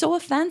 it's so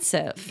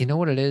offensive. You know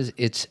what it is?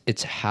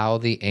 It's how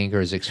the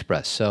anger is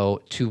expressed.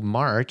 So to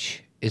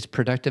march is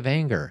productive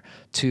anger.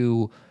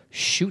 To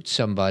shoot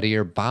somebody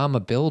or bomb a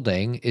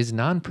building is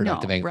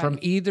non-productive anger from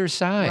either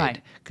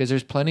side. Because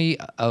there's plenty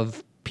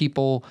of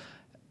people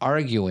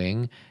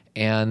arguing,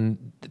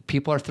 and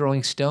people are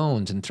throwing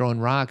stones and throwing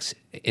rocks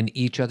in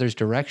each other's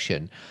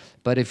direction.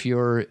 But if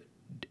you're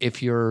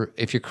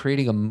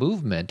creating a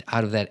movement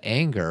out of that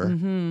anger,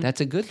 that's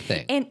a good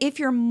thing. And if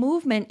your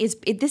movement is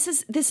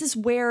this is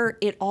where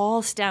it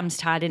all stems,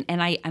 Todd,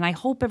 and I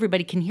hope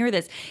everybody can hear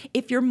this.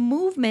 If your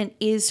movement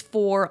is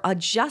for a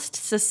just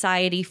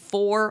society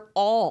for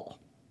all,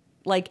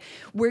 like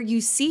where you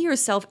see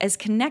yourself as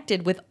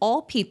connected with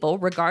all people,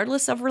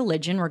 regardless of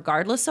religion,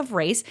 regardless of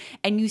race,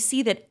 and you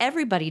see that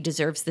everybody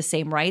deserves the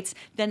same rights,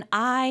 then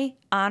I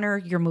honor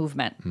your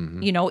movement.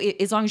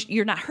 As long as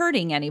you're not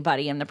hurting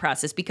anybody in the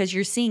process, because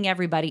you're seeing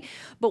everybody.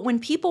 But when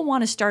people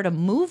want to start a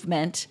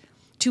movement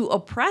to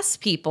oppress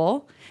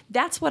people,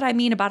 that's what I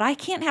mean about I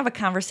can't have a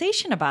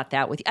conversation about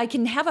that with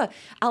you.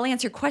 I'll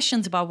answer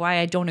questions about why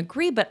I don't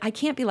agree, but I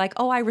can't be like,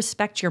 oh, I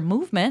respect your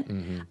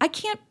movement. I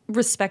can't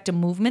respect a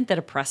movement that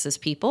oppresses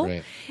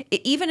people,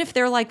 even if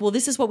they're like, well,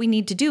 this is what we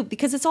need to do,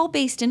 because it's all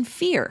based in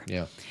fear.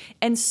 Yeah.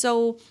 And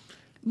so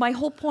my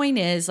whole point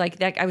is like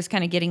that. I was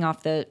kind of getting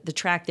off the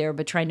track there,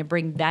 but trying to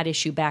bring that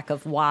issue back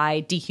of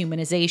why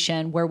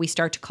dehumanization, where we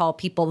start to call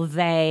people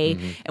they,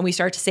 and we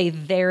start to say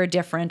they're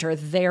different or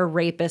they're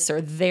rapists or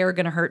they're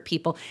going to hurt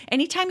people.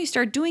 Anytime you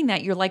start doing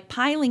that, you're like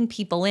piling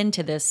people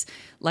into this,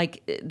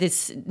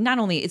 not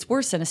only it's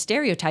worse than a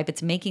stereotype,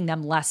 it's making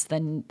them less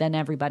than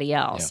everybody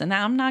else. And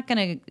I'm not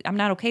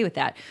okay with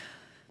that.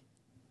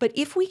 But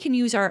if we can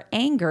use our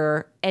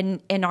anger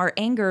and our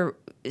anger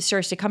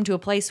starts to come to a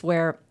place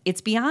where it's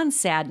beyond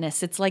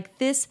sadness. It's like,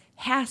 this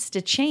has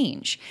to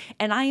change.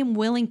 And I am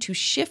willing to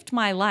shift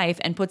my life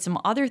and put some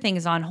other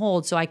things on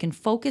hold so I can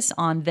focus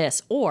on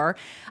this. Or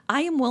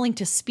I am willing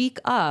to speak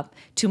up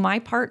to my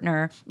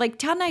partner. Like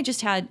Todd and I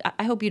just had,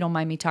 I hope you don't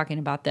mind me talking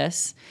about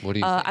this. What do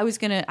you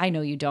think? I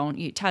know you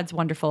don't. Todd's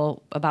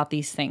wonderful about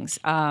these things.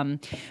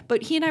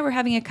 But he and I were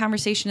having a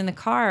conversation in the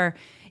car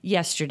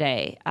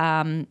yesterday.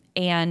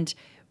 And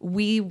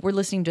we were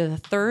listening to the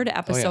third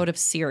episode of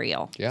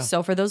Serial. Yeah.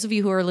 So for those of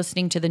you who are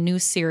listening to the new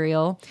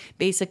Serial,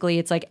 basically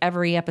it's like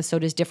every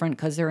episode is different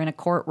because they're in a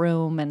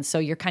courtroom. And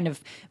so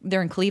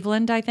they're in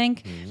Cleveland, I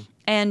think.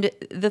 And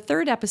the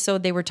third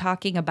episode, they were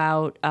talking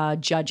about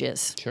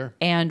judges. Sure.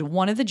 And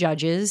one of the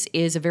judges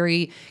is a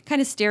very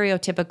kind of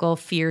stereotypical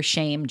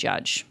fear-shame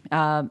judge,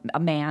 a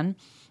man.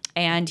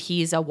 And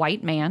he's a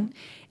white man.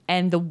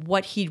 And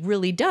what he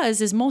really does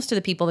is most of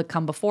the people that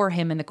come before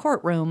him in the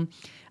courtroom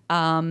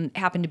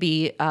happen to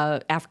be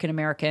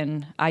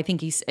African-American. I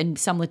think and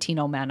some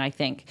Latino men, I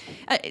think.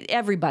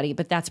 Everybody,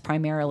 but that's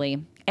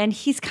primarily. And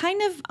he's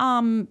kind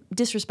of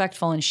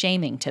disrespectful and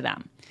shaming to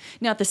them.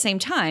 Now, at the same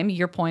time,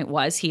 your point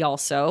was he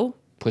also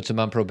puts them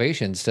on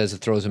probation,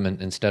 throws them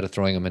instead of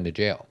throwing them into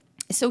jail.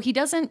 So he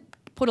doesn't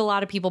put a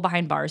lot of people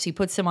behind bars. He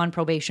puts them on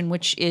probation,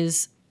 which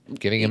is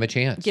giving him a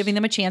chance. Giving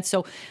them a chance.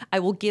 So I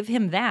will give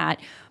him that.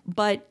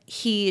 But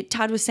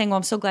Todd was saying, well,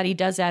 I'm so glad he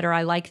does that, or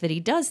I like that he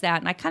does that.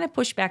 And I kind of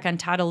pushed back on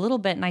Todd a little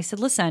bit. And I said,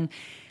 listen,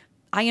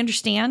 I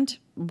understand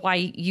why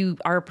you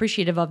are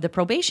appreciative of the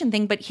probation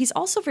thing, but he's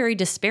also very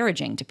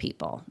disparaging to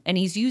people. And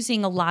he's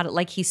using a lot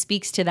of, he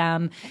speaks to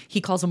them,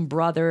 he calls them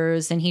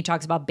brothers, and he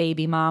talks about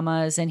baby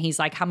mamas, and he's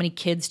like, how many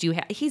kids do you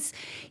have?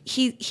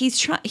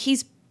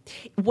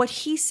 What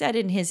he said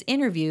in his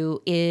interview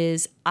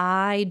is,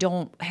 I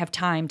don't have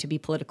time to be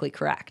politically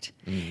correct.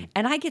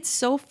 And I get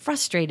so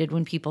frustrated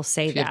when people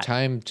say that. If you have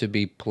time to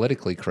be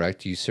politically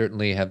correct, you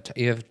certainly have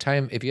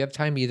time. If you have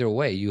time either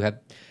way,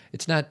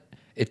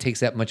 it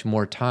takes that much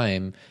more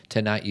time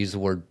to not use the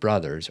word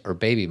brothers or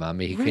baby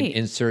mommy. He can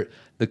insert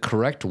the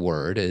correct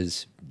word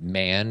as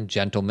man,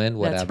 gentleman,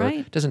 whatever. That's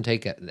right. It doesn't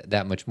take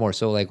that much more.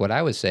 So what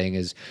I was saying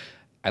is,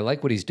 I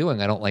like what he's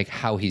doing. I don't like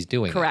how he's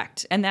doing it.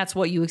 Correct. And that's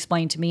what you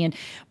explained to me.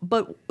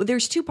 But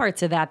there's two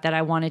parts of that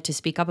I wanted to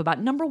speak up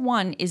about. Number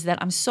one is that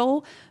I'm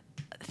so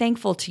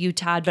thankful to you,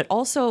 Todd, but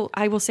also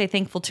I will say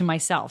thankful to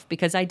myself,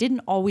 because I didn't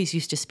always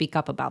used to speak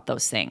up about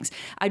those things.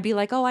 I'd be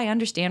like, oh, I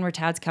understand where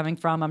Todd's coming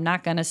from. I'm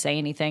not going to say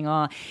anything.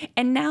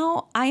 And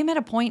now I am at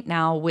a point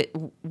now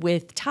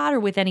with Todd or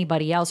with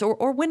anybody else,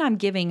 or when I'm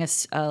giving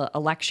a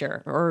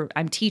lecture or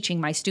I'm teaching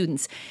my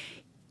students,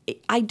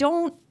 I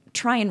don't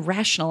try and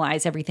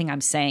rationalize everything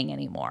I'm saying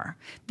anymore.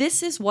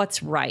 This is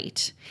what's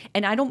right.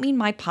 And I don't mean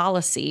my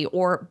policy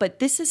but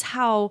this is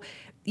how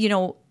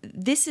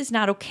this is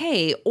not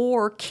okay,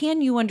 or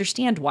can you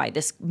understand why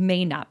this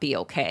may not be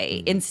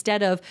okay,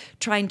 instead of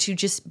trying to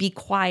just be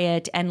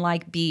quiet and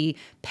like be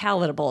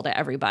palatable to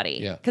everybody.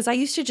 Yeah. Because I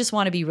used to just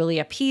want to be really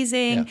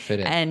appeasing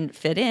and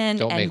fit in.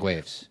 Don't make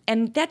waves.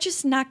 And that's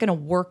just not going to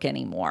work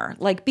anymore.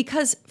 Like,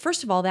 because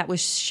first of all, that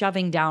was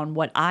shoving down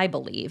what I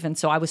believe. And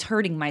so I was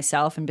hurting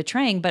myself and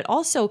betraying, but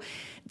also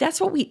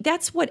that's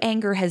what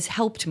anger has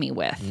helped me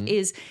with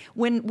is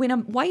when a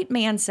white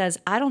man says,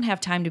 I don't have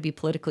time to be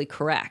politically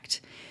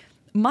correct.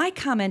 My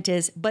comment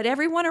is, but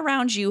everyone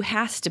around you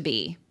has to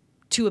be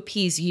to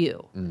appease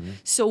you.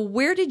 So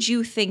where did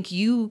you think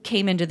you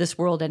came into this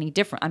world any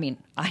different? I mean,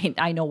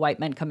 I know white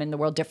men come in the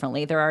world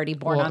differently. They're already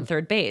born on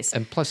third base.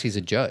 And plus, he's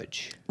a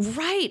judge.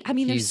 Right. I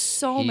mean, there's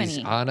so many.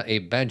 He's on a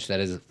bench that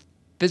is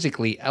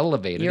physically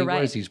elevated. You're he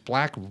wears these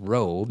black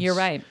robes. You're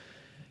right.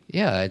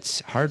 Yeah,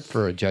 it's hard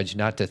for a judge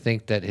not to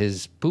think that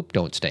his poop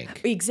don't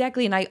stink.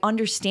 Exactly, and I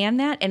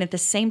understand that, and at the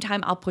same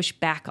time, I'll push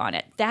back on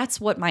it.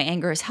 That's what my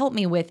anger has helped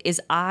me with,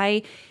 is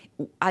I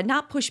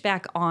not push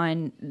back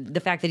on the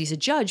fact that he's a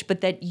judge,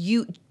 but that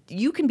you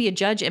can be a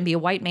judge and be a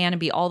white man and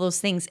be all those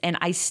things, and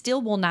I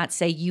still will not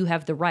say you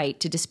have the right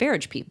to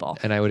disparage people.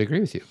 And I would agree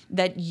with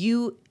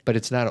you. But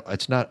it's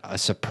not a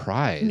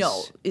surprise.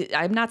 No,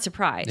 I'm not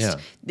surprised. Yeah.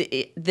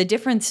 The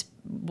difference,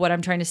 what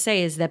I'm trying to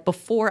say is that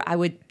before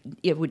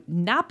it would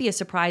not be a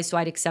surprise, so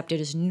I'd accept it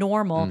as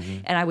normal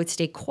and I would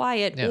stay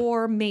quiet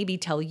or maybe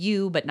tell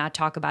you, but not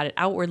talk about it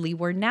outwardly,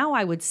 where now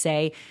I would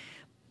say,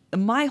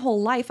 my whole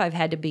life I've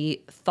had to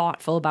be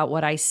thoughtful about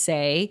what I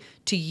say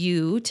to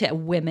you, to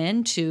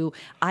women,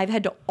 I've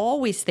had to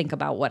always think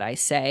about what I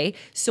say.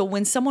 So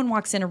when someone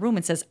walks in a room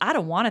and says, I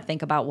don't want to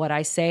think about what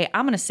I say,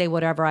 I'm going to say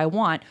whatever I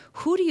want,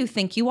 who do you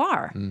think you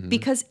are?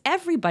 Because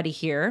everybody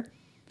here,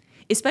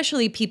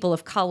 especially people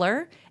of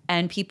color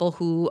and people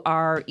who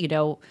are, they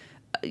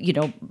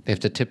have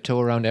to tiptoe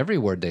around every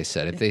word they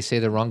said. If they say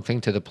the wrong thing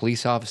to the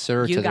police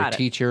officer, to their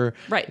teacher,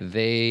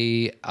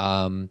 they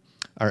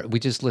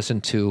we just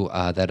listened to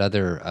that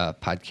other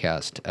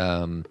podcast.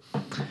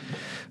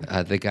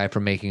 The guy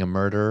from Making a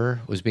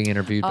Murderer was being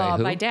interviewed by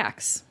who? By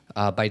Dax.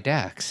 By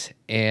Dax.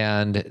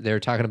 And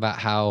they're talking about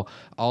how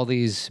all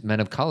these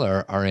men of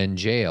color are in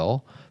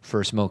jail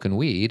for smoking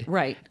weed.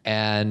 Right.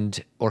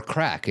 Or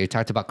crack. They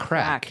talked about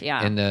crack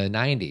in the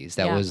 90s.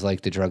 That was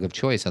like the drug of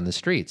choice on the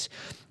streets.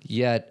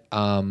 Yet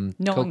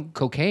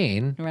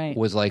cocaine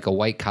was like a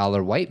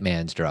white-collar white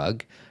man's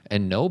drug,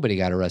 and nobody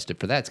got arrested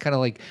for that. It's kind of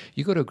like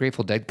you go to a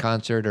Grateful Dead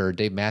concert or a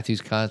Dave Matthews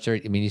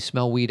concert. I mean, you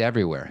smell weed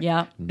everywhere.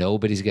 Yeah.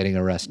 Nobody's getting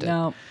arrested.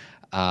 No.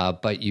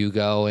 But you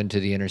go into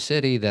the inner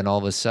city, then all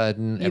of a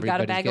sudden you've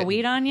got a bag of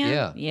weed on you?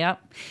 Yeah.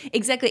 Yep.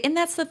 Exactly. And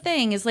that's the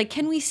thing is, like,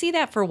 can we see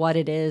that for what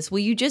it is? Will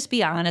you just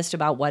be honest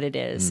about what it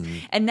is?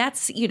 And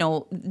that's,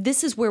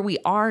 this is where we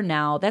are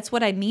now. That's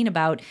what I mean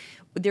about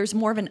there's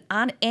more of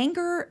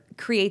anger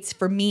creates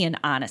for me an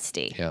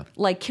honesty. Yeah.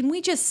 Like, can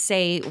we just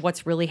say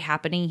what's really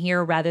happening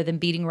here rather than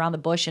beating around the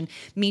bush and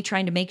me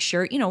trying to make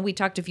sure, we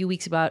talked a few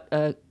weeks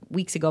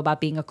ago about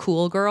being a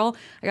cool girl.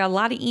 I got a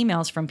lot of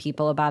emails from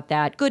people about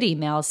that, good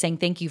emails saying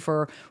thank you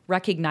for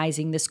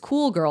recognizing this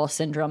cool girl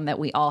syndrome that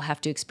we all have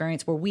to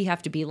experience, where we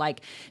have to be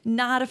like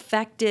not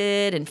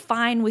affected and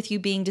fine with you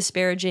being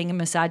disparaging and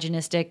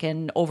misogynistic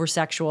and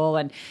over-sexual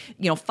and,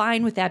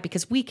 fine with that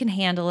because we can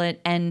handle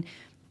it. And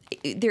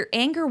their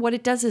anger, what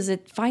it does is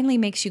it finally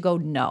makes you go,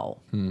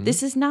 no,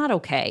 this is not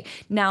okay.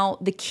 Now,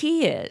 the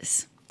key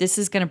is, this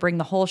is going to bring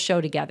the whole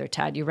show together,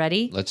 Todd. You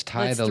ready? Let's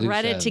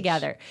thread it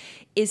together.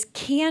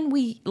 Can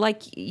we,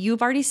 like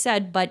you've already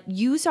said, but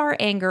use our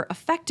anger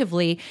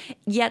effectively,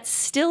 yet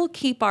still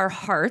keep our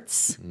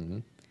hearts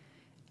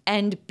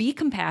and be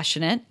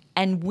compassionate?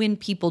 And when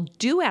people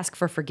do ask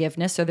for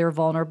forgiveness or they're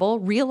vulnerable,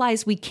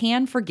 realize we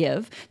can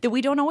forgive, that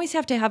we don't always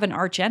have to have an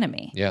arch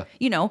enemy. Yeah.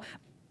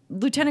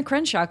 Lieutenant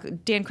Crenshaw,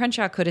 Dan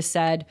Crenshaw could have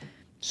said,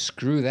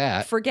 screw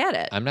that. Forget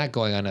it. I'm not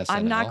going on SNL.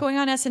 I'm not going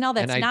on SNL.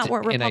 That's not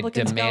what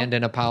Republicans And I demand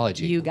an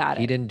apology. You got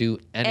it. He didn't do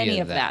any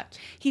of that.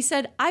 He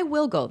said, I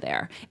will go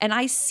there. And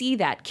I see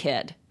that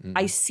kid.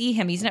 I see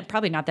him. He's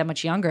probably not that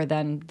much younger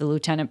than the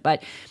lieutenant,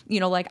 but,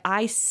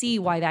 I see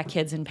why that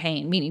kid's in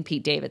pain, meaning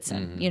Pete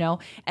Davidson,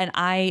 and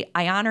I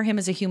honor him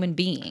as a human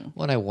being.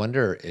 Well, and I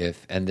wonder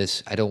if,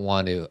 I don't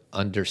want to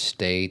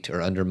understate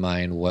or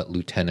undermine what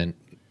Lieutenant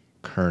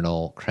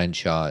Colonel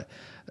Crenshaw,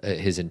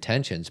 his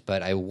intentions,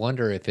 but I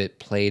wonder if it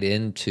played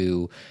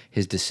into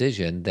his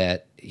decision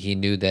that he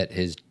knew that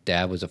his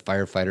dad was a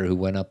firefighter who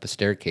went up a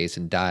staircase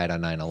and died on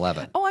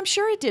 9/11. Oh, I'm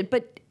sure it did,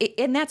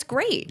 and that's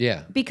great.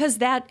 Yeah. Because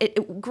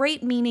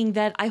great meaning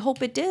that I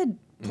hope it did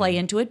play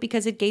into it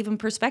because it gave him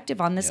perspective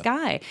on this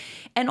guy.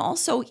 And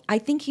also, I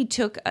think he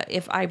took,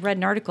 if I read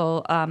an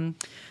article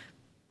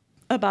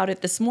about it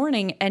this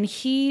morning, and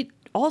he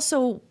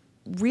also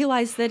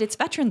realized that it's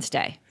Veterans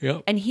Day.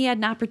 Yep. And he had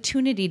an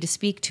opportunity to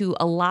speak to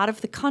a lot of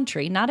the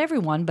country, not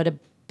everyone, but a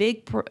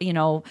big,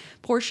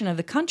 portion of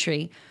the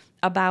country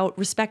about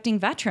respecting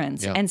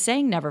veterans and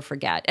saying never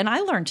forget. And I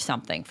learned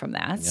something from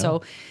that. Yeah.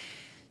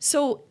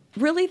 So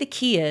really the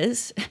key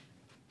is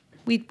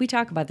we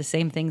talk about the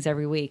same things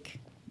every week.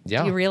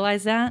 Yeah. Do you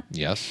realize that?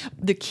 Yes.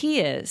 The key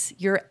is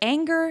your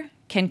anger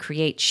can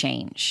create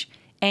change.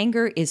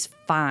 Anger is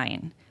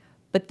fine.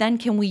 But then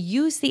can we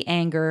use the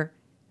anger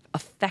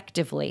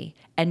effectively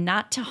and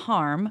not to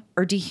harm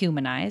or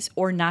dehumanize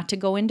or not to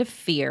go into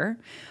fear,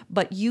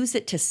 but use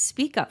it to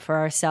speak up for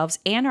ourselves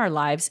and our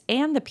lives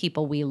and the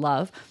people we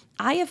love?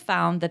 I have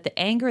found that the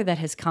anger that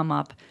has come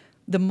up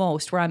the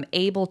most, where I'm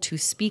able to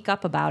speak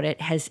up about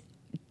it, has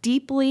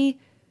deeply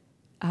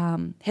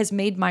has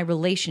made my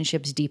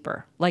relationships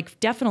deeper. Like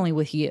definitely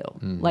with you.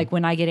 Mm-hmm. Like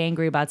when I get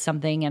angry about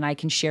something and I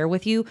can share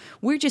with you,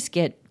 we just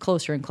get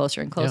closer and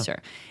closer and closer.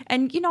 Yeah.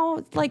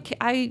 And like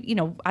I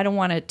don't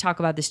want to talk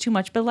about this too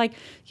much, but like,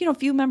 a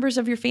few members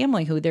of your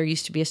family who there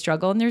used to be a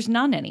struggle and there's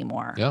none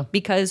anymore. Yeah.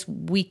 Because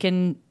we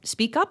can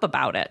speak up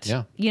about it.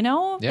 Yeah.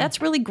 Yeah.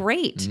 That's really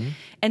great. Mm-hmm.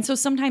 And so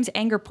sometimes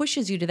anger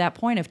pushes you to that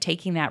point of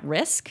taking that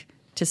risk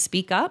to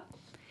speak up.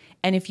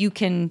 And if you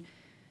can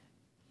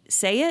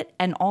say it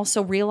and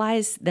also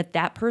realize that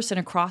that person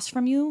across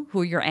from you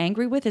who you're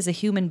angry with is a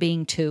human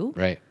being too.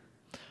 Right.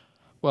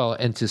 Well,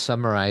 and to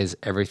summarize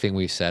everything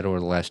we've said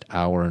over the last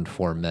hour and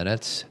 4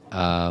 minutes,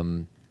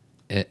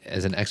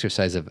 as an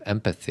exercise of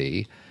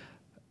empathy,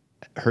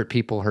 hurt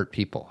people hurt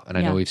people. And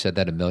I know we've said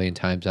that a million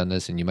times on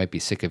this, and you might be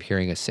sick of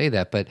hearing us say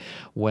that, but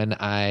when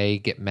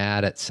I get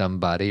mad at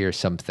somebody or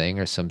something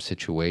or some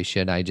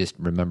situation, I just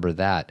remember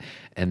that.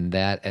 And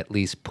that at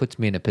least puts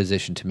me in a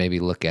position to maybe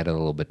look at it a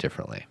little bit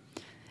differently.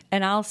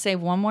 And I'll say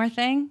one more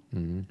thing.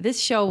 Mm-hmm. This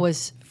show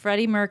was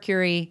Freddie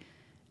Mercury,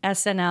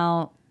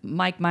 SNL,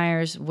 Mike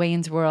Myers,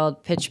 Wayne's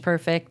World, Pitch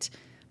Perfect,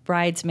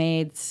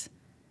 Bridesmaids,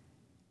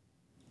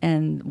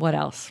 and what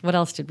else? What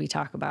else did we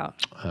talk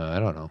about? I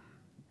don't know.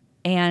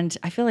 And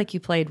I feel like you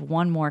played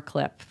one more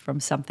clip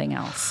from something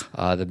else.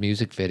 The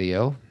music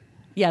video.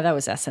 Yeah, that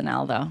was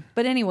SNL, though.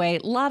 But anyway,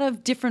 a lot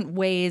of different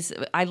ways.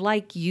 I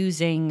like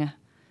using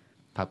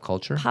pop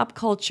culture. Pop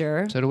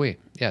culture. So do we.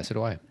 Yeah, so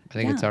do I. I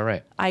think it's all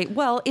right.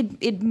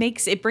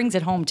 It brings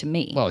it home to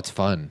me. Well, it's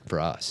fun for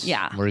us.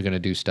 Yeah. We're going to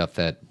do stuff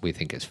that we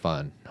think is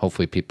fun.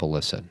 Hopefully people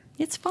listen.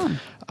 It's fun.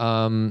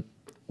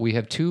 We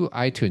have 2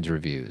 iTunes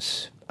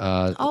reviews.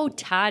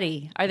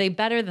 Toddy. Are they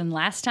better than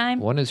last time?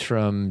 One is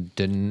from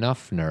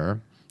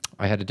Denuffner.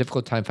 I had a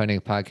difficult time finding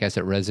a podcast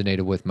that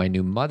resonated with my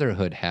new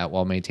motherhood hat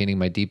while maintaining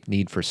my deep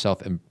need for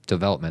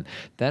self-development.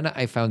 Then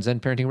I found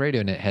Zen Parenting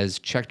Radio, and it has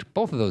checked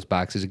both of those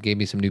boxes and gave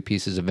me some new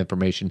pieces of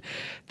information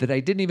that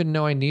I didn't even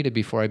know I needed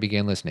before I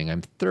began listening.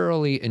 I'm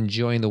thoroughly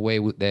enjoying the way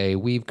they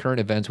weave current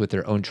events with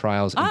their own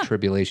trials and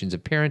tribulations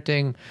of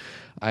parenting.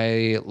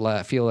 I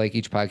feel like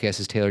each podcast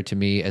is tailored to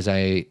me as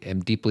I am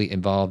deeply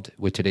involved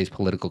with today's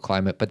political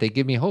climate, but they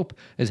give me hope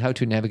as how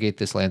to navigate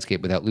this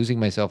landscape without losing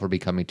myself or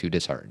becoming too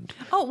disheartened.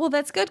 Oh, well,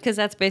 that's good because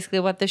that's basically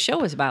what the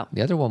show is about.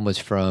 The other one was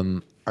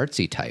from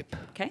Artsy Type.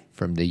 Okay.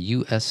 From the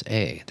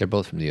USA. They're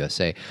both from the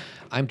USA.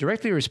 I'm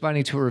directly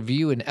responding to a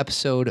review in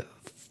episode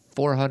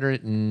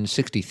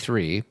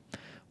 463,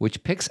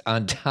 which picks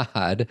on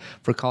Todd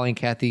for calling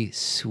Cathy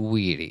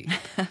sweetie.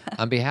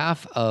 On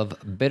behalf of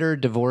bitter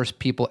divorced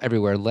people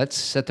everywhere, let's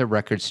set the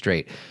record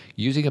straight.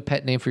 Using a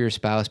pet name for your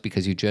spouse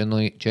because you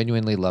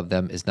genuinely love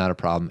them is not a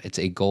problem. It's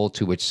a goal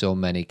to which so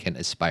many can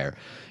aspire.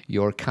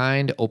 Your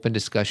kind, open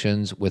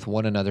discussions with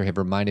one another have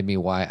reminded me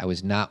why I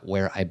was not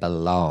where I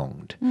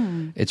belonged.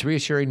 It's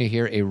reassuring to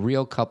hear a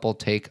real couple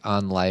take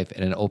on life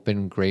in an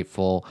open,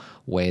 grateful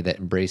way that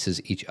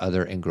embraces each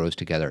other and grows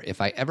together.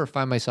 If I ever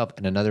find myself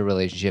in another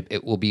relationship,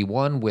 it will be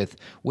one with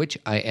which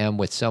I am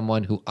with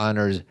someone who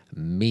honors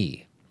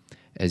me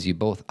as you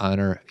both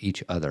honor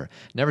each other.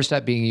 Never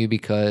stop being you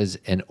because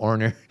an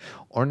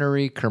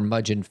ornery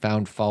curmudgeon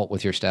found fault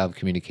with your style of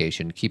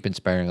communication. Keep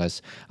inspiring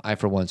us. I,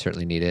 for one,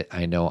 certainly need it.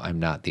 I know I'm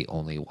not the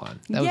only one.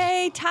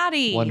 Yay,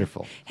 Toddy.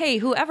 Wonderful. Hey,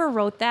 whoever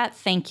wrote that,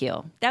 thank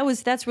you.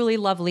 That's really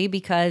lovely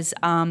because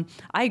I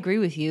agree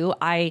with you.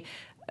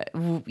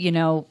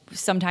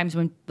 Sometimes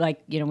when,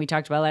 we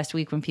talked about last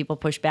week when people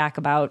push back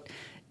about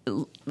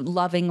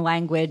loving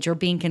language or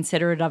being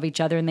considerate of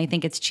each other and they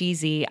think it's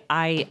cheesy,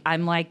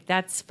 I'm like,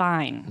 that's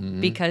fine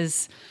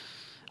because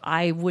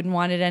I wouldn't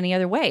want it any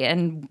other way.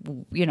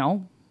 And,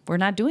 we're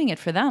not doing it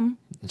for them.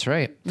 That's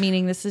right.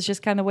 Meaning this is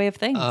just kind of the way of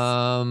things.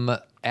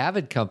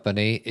 Avid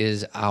Company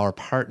is our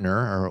partner,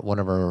 or one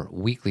of our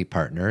weekly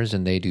partners,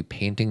 and they do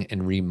painting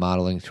and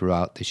remodeling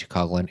throughout the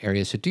Chicagoland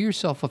area. So do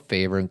yourself a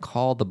favor and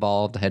call the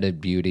bald-headed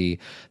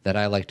beauty that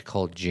I like to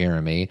call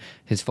Jeremy.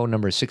 His phone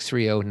number is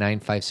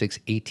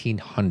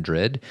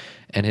 630-956-1800,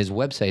 and his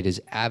website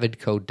is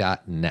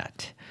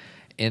avidco.net.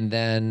 And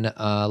then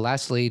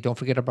lastly, don't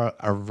forget about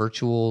our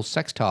virtual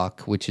sex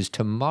talk, which is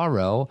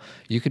tomorrow.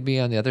 You could be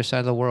on the other side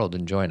of the world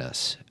and join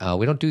us.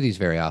 We don't do these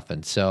very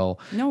often, so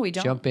no, we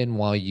don't. Jump in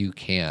while you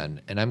can.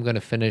 And I'm going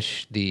to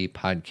finish the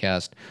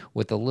podcast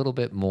with a little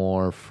bit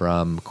more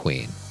from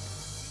Queen.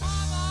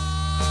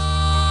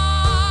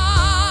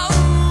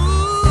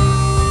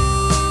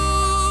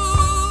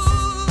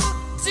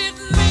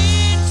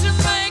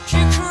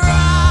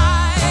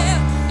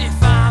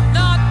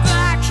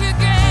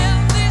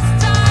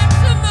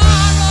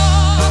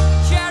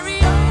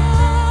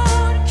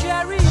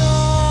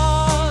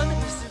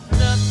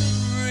 Nothing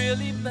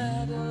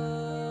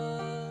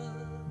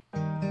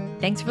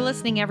Thanks for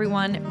listening,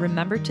 everyone.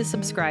 Remember to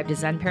subscribe to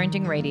Zen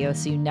Parenting Radio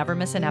so you never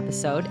miss an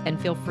episode, and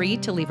feel free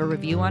to leave a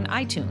review on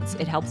iTunes.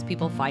 It helps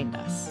people find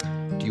us.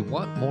 Do you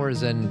want more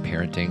Zen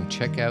parenting?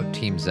 Check out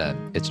Team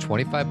Zen. It's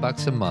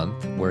 $25 a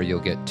month, where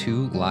you'll get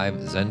 2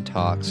 live Zen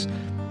talks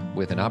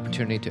with an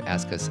opportunity to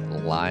ask us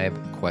live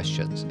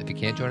questions. If you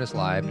can't join us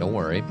live, don't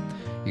worry.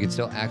 You can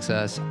still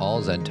access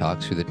all Zen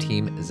talks through the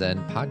Team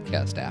Zen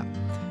podcast app.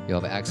 You'll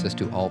have access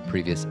to all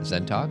previous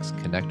Zen talks,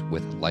 connect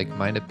with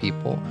like-minded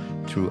people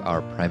through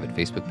our private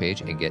Facebook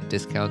page, and get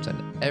discounts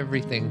on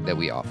everything that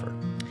we offer.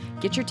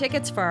 Get your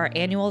tickets for our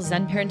annual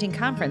Zen Parenting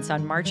Conference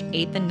on March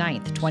 8th and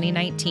 9th,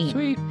 2019.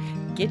 Sweet.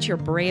 Get your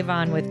brave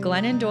on with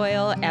Glennon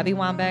Doyle, Abby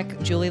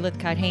Wambach, Julie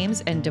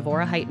Lithcott-Hames, and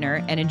Devorah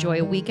Heitner, and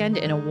enjoy a weekend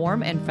in a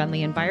warm and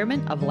friendly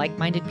environment of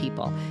like-minded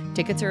people.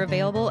 Tickets are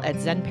available at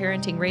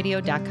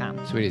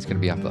zenparentingradio.com. Sweetie, it's going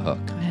to be off the hook.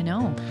 I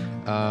know.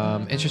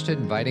 Interested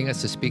in inviting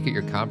us to speak at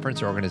your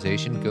conference or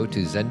organization? Go to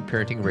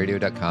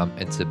zenparentingradio.com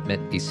and submit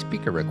a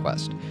speaker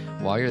request.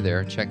 While you're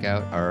there, check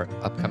out our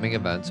upcoming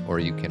events, or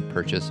you can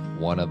purchase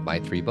one of my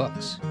 3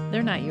 books.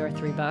 They're not your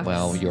 $3.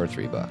 Well, your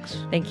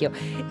 $3. Thank you.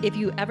 If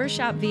you ever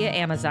shop via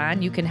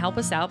Amazon, you can help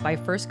us out by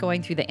first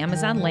going through the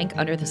Amazon link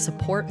under the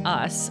Support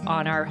Us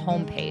on our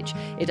homepage.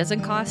 It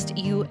doesn't cost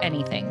you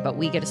anything, but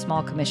we get a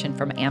small commission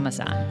from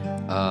Amazon.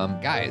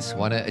 Guys,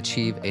 want to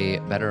achieve a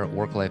better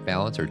work-life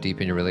balance or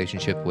deepen your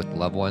relationship with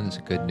loved ones?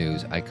 Good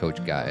news. I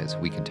coach guys.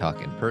 We can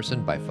talk in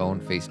person, by phone,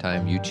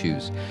 FaceTime, you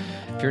choose.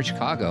 If you're in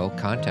Chicago,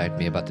 contact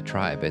me about the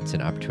Tribe. It's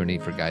an opportunity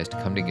for guys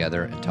to come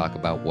together and talk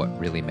about what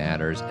really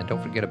matters. And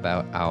don't forget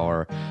about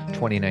our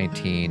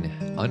 2019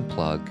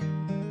 Unplug,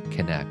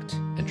 Connect,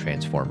 and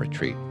Transform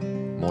retreat.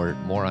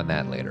 More on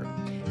that later.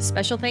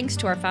 Special thanks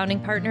to our founding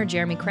partner,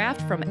 Jeremy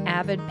Kraft from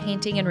Avid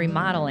Painting and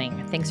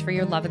Remodeling. Thanks for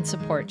your love and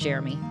support,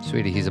 Jeremy.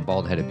 Sweetie, he's a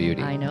bald-headed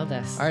beauty. I know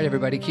this. All right,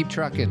 everybody, keep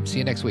trucking. See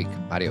you next week.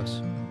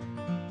 Adios.